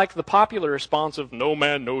all like the popular response of, no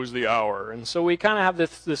man knows the hour. And so we kind of have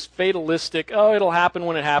this fatalistic, it'll happen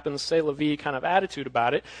when it happens, c'est la vie kind of attitude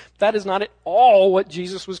about it. That is not at all what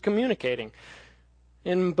Jesus was communicating.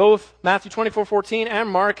 In both Matthew 24:14 and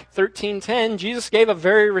Mark 13:10, Jesus gave a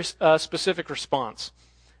very specific response.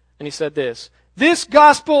 And he said this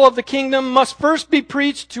gospel of the kingdom must first be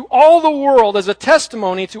preached to all the world as a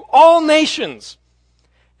testimony to all nations.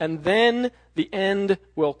 And then the end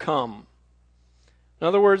will come. In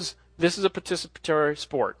other words, this is a participatory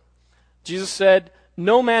sport. Jesus said,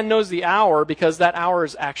 no man knows the hour because that hour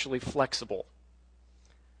is actually flexible.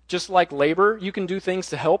 Just like labor, you can do things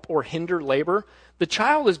to help or hinder labor. The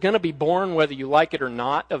child is going to be born whether you like it or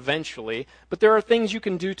not eventually, but there are things you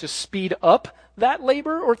can do to speed up that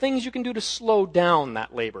labor or things you can do to slow down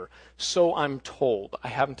that labor. So I'm told. I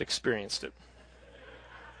haven't experienced it.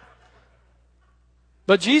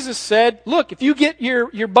 But Jesus said, look, if you get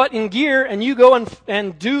your butt in gear and you go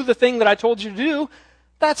and do the thing that I told you to do,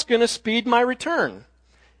 that's going to speed my return.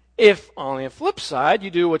 If, on the flip side,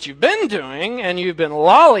 you do what you've been doing and you've been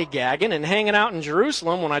lollygagging and hanging out in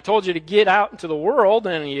Jerusalem when I told you to get out into the world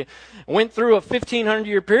and you went through a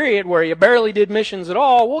 1,500-year period where you barely did missions at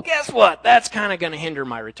all, well, guess what? That's kind of going to hinder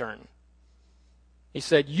my return. He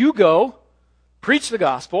said, you go, preach the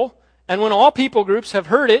gospel, and when all people groups have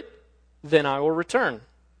heard it, then I will return.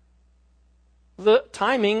 The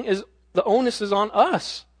onus is on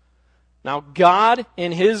us. Now, God,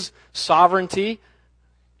 in His sovereignty,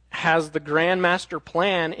 has the grand master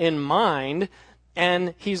plan in mind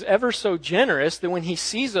And he's ever so generous that when he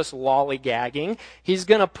sees us lollygagging, he's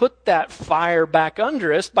going to put that fire back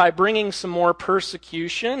under us by bringing some more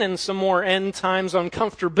persecution and some more end times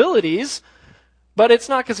uncomfortabilities. But it's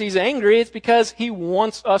not because he's angry, it's because he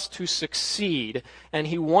wants us to succeed. And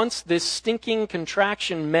he wants this stinking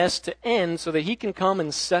contraction mess to end so that he can come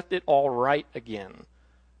and set it all right again.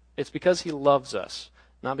 It's because he loves us,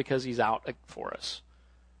 not because he's out for us.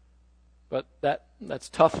 But that's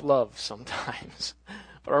tough love sometimes.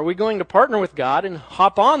 But are we going to partner with God and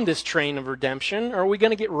hop on this train of redemption, or are we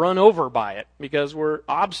going to get run over by it because we're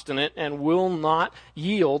obstinate and will not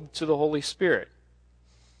yield to the Holy Spirit?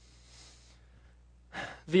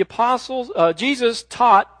 The apostles, Jesus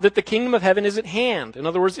taught that the kingdom of heaven is at hand. In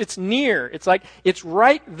other words, it's near. It's like, it's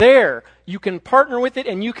right there. You can partner with it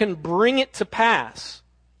and you can bring it to pass.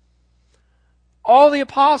 All the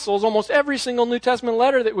apostles, almost every single New Testament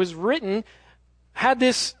letter that was written, had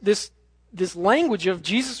this language of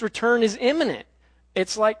Jesus' return is imminent.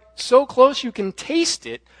 It's like so close you can taste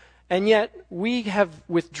it, and yet we have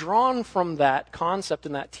withdrawn from that concept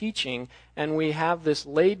and that teaching, and we have this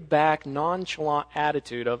laid-back, nonchalant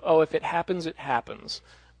attitude of, oh, if it happens, it happens.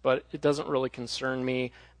 But it doesn't really concern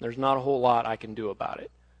me. There's not a whole lot I can do about it.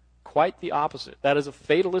 Quite the opposite. That is a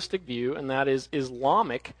fatalistic view, and that is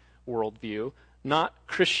Islamic worldview, not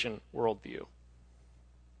Christian worldview.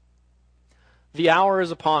 The hour is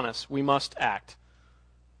upon us. We must act.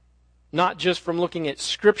 Not just from looking at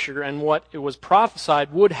Scripture and what it was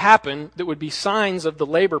prophesied would happen that would be signs of the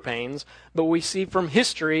labor pains, but we see from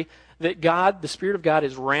history that God, the Spirit of God,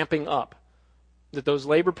 is ramping up. That those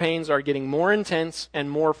labor pains are getting more intense and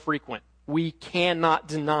more frequent. We cannot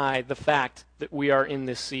deny the fact that we are in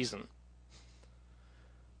this season.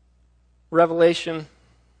 Revelation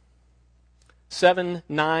 7,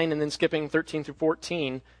 9, and then skipping 13 through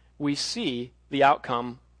 14, we see the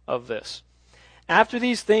outcome of this. After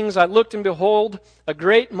these things I looked, and behold, a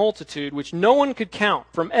great multitude, which no one could count,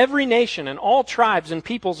 from every nation and all tribes and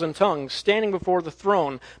peoples and tongues, standing before the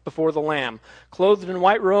throne, before the Lamb. Clothed in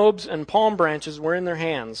white robes, and palm branches were in their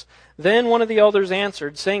hands. Then one of the elders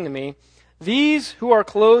answered, saying to me, These who are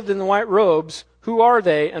clothed in the white robes, who are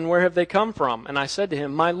they, and where have they come from? And I said to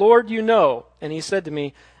him, My Lord, you know. And he said to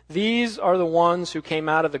me, These are the ones who came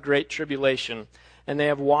out of the great tribulation, and they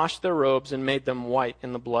have washed their robes and made them white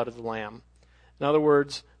in the blood of the Lamb. In other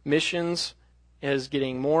words, missions is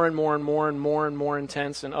getting more and more and more and more and more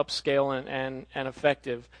intense and upscale and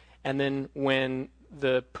effective. And then when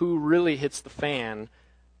the poo really hits the fan,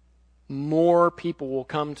 more people will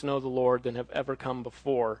come to know the Lord than have ever come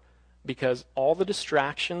before, because all the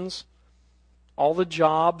distractions, all the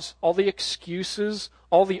jobs, all the excuses,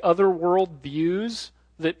 all the other world views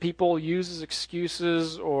that people use as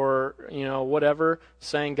excuses, or whatever,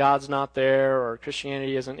 saying God's not there or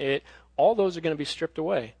Christianity isn't it, all those are going to be stripped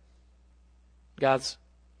away. God's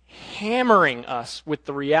hammering us with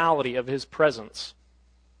the reality of His presence.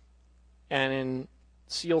 And in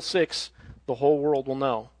Seal 6, the whole world will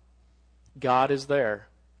know God is there.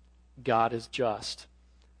 God is just.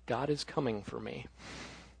 God is coming for me.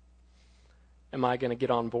 Am I going to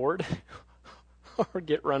get on board or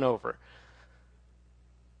get run over?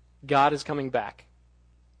 God is coming back.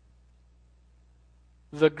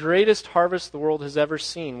 The greatest harvest the world has ever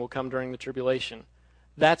seen will come during the tribulation.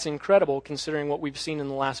 That's incredible considering what we've seen in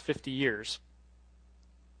the last 50 years.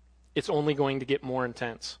 It's only going to get more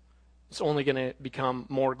intense. It's only going to become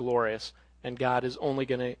more glorious. And God is only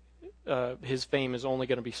going to, His fame is only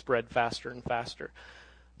going to be spread faster and faster.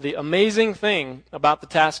 The amazing thing about the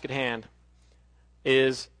task at hand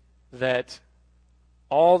is that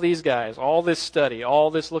all these guys, all this study,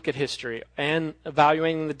 all this look at history, and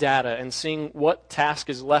evaluating the data and seeing what task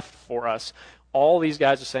is left for us, all these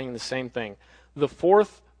guys are saying the same thing. The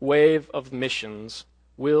fourth wave of missions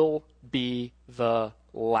will be the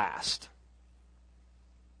last.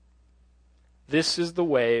 This is the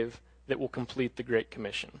wave that will complete the Great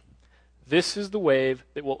Commission. This is the wave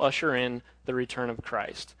that will usher in the return of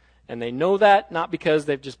Christ. And they know that not because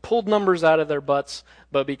they've just pulled numbers out of their butts,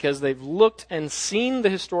 but because they've looked and seen the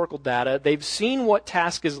historical data, they've seen what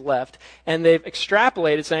task is left, and they've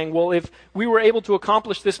extrapolated saying, well, if we were able to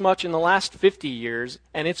accomplish this much in the last 50 years,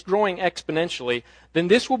 and it's growing exponentially, then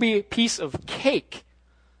this will be a piece of cake.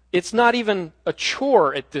 It's not even a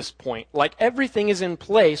chore at this point. Like, everything is in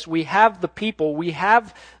place. We have the people. We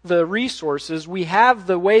have the resources. We have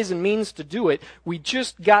the ways and means to do it. We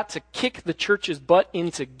just got to kick the church's butt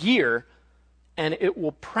into gear, and it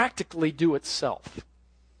will practically do itself.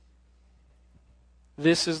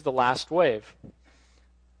 This is the last wave.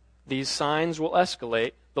 These signs will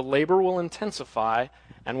escalate. The labor will intensify.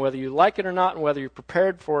 And whether you like it or not, and whether you're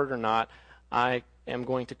prepared for it or not, I am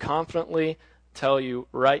going to confidently tell you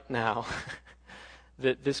right now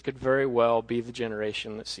that this could very well be the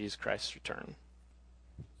generation that sees Christ's return.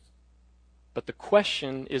 But the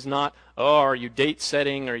question is not, are you date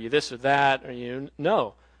setting, are you this or that,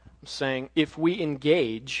 no. I'm saying if we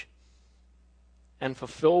engage and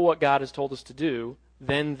fulfill what God has told us to do,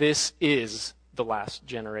 then this is the last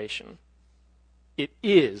generation. It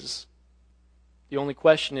is. The only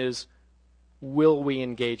question is, will we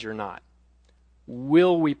engage or not?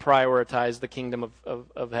 Will we prioritize the kingdom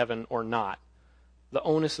of heaven or not? The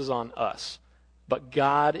onus is on us. But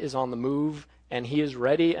God is on the move, and He is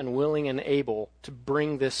ready and willing and able to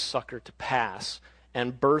bring this sucker to pass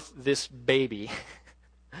and birth this baby.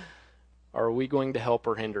 Are we going to help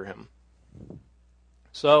or hinder Him?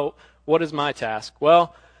 So, what is my task?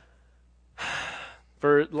 Well,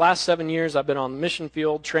 for the last 7 years, I've been on the mission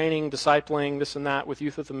field, training, discipling, this and that with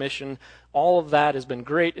Youth with a Mission. All of that has been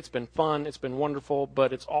great. It's been fun. It's been wonderful.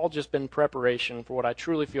 But it's all just been preparation for what I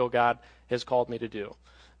truly feel God has called me to do,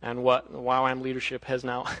 and what YWAM leadership has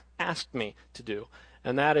now asked me to do.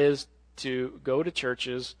 And that is to go to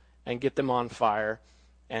churches and get them on fire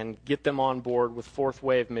and get them on board with fourth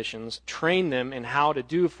wave missions, train them in how to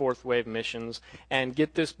do fourth wave missions, and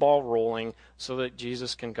get this ball rolling so that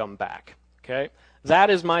Jesus can come back. Okay? That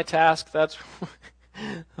is my task. That's,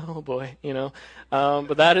 oh boy,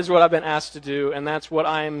 but that is what I've been asked to do, and that's what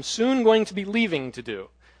I'm soon going to be leaving to do.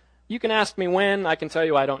 You can ask me when, I can tell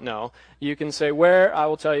you I don't know. You can say where, I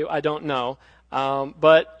will tell you I don't know.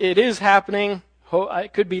 But it is happening.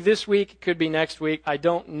 It could be this week, it could be next week. I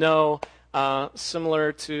don't know.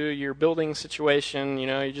 Similar to your building situation,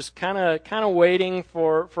 you're just kind of waiting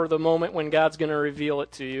for the moment when God's going to reveal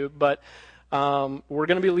it to you. But we're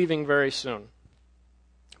going to be leaving very soon.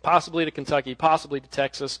 Possibly to Kentucky, possibly to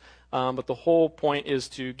Texas. But the whole point is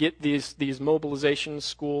to get these mobilization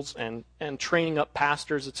schools and training up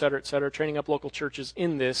pastors, et cetera, training up local churches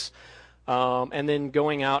in this, and then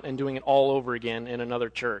going out and doing it all over again in another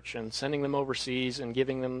church and sending them overseas and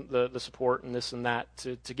giving them the support and this and that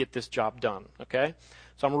to get this job done, okay?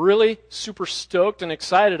 So I'm really super stoked and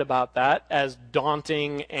excited about that, as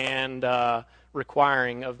daunting and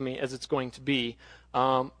requiring of me as it's going to be.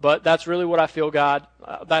 But that's really what I feel God,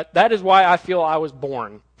 that is why I feel I was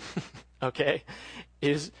born, okay,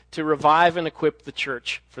 is to revive and equip the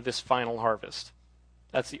church for this final harvest.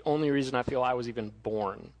 That's the only reason I feel I was even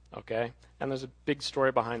born, okay? And there's a big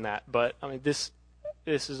story behind that, but I mean, this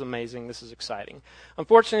is amazing, this is exciting.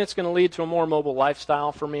 Unfortunately, it's going to lead to a more mobile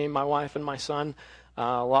lifestyle for me, my wife, and my son.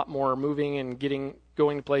 A lot more moving and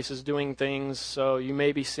going to places, doing things, so you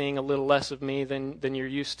may be seeing a little less of me than you're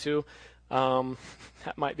used to.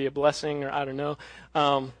 That might be a blessing, or I don't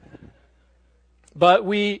know. But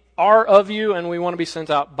we are of you, and we want to be sent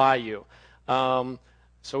out by you.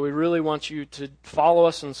 So we really want you to follow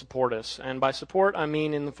us and support us. And by support, I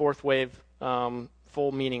mean in the fourth wave,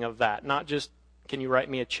 full meaning of that. Not just, can you write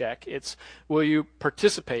me a check? It's, will you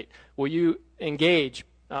participate? Will you engage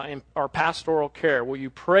in our pastoral care? Will you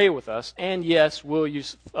pray with us? And yes, will you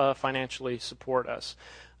financially support us?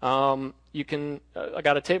 You can, I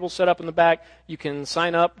got a table set up in the back. You can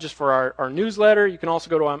sign up just for our newsletter. You can also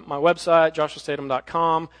go to my website,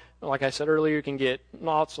 joshuastatham.com. Like I said earlier, you can get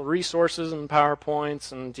lots of resources and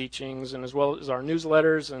PowerPoints and teachings, and as well as our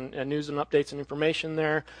newsletters and news and updates and information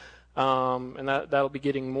there. And that'll be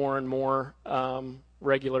getting more and more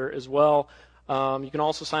regular as well. You can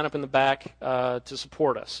also sign up in the back to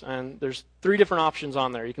support us. And there's 3 different options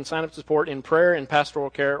on there. You can sign up to support in prayer, in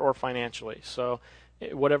pastoral care, or financially. So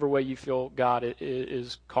whatever way you feel God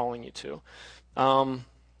is calling you to.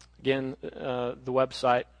 Again, the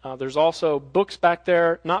website. There's also books back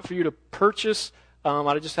there, not for you to purchase.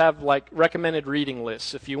 I just have like recommended reading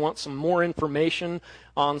lists. If you want some more information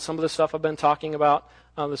on some of the stuff I've been talking about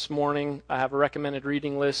this morning, I have a recommended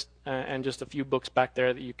reading list and just a few books back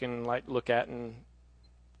there that you can like look at and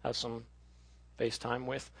have some FaceTime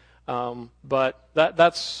with. But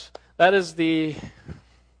that is the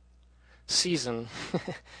season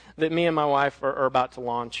that me and my wife are about to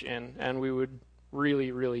launch in, and we would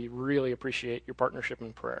really, really, really appreciate your partnership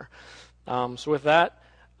in prayer. So with that,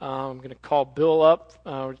 I'm going to call Bill up,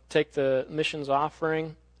 take the missions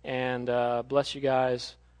offering, and bless you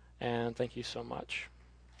guys, and thank you so much.